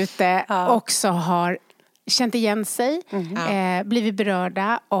kompisar där ute också har känt igen sig, blivit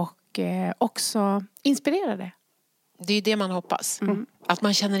berörda och också inspirerade. Det är ju det man hoppas. Att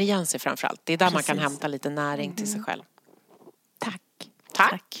man känner igen sig framförallt. Det är där man kan hämta lite näring till sig själv.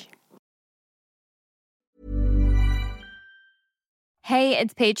 Tack. Hey,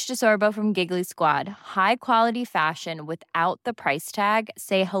 it's Paige DeSorbo from Giggly Squad. High quality fashion without the price tag.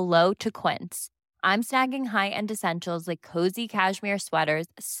 Say hello to Quince. I'm snagging high-end essentials like cozy cashmere sweaters,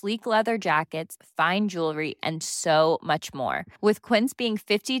 sleek leather jackets, fine jewelry, and so much more. With Quince being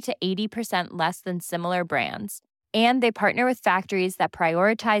 50 to 80% less than similar brands. And they partner with factories that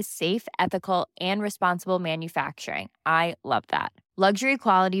prioritize safe, ethical, and responsible manufacturing. I love that. Luxury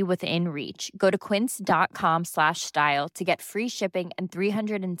quality within reach. Go to quince.com/style to get free shipping and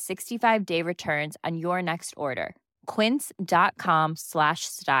 365-day returns on your next order.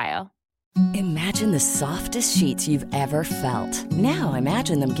 Quince.com/style. Imagine the softest sheets you've ever felt. Now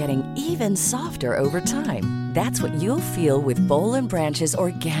imagine them getting even softer over time. That's what you'll feel with Boll & Branch's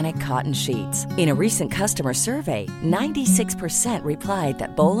organic cotton sheets. In a recent customer survey, 96% replied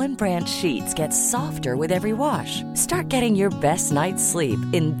that Boll & Branch sheets get softer with every wash. Start getting your best night's sleep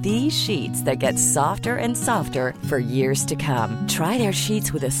in these sheets that get softer and softer for years to come. Try their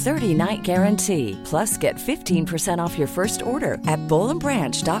sheets with a 30-night guarantee. Plus, get 15% off your first order at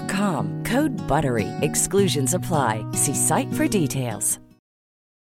bollandbranch.com. Code BUTTERY. Exclusions apply. See site for details.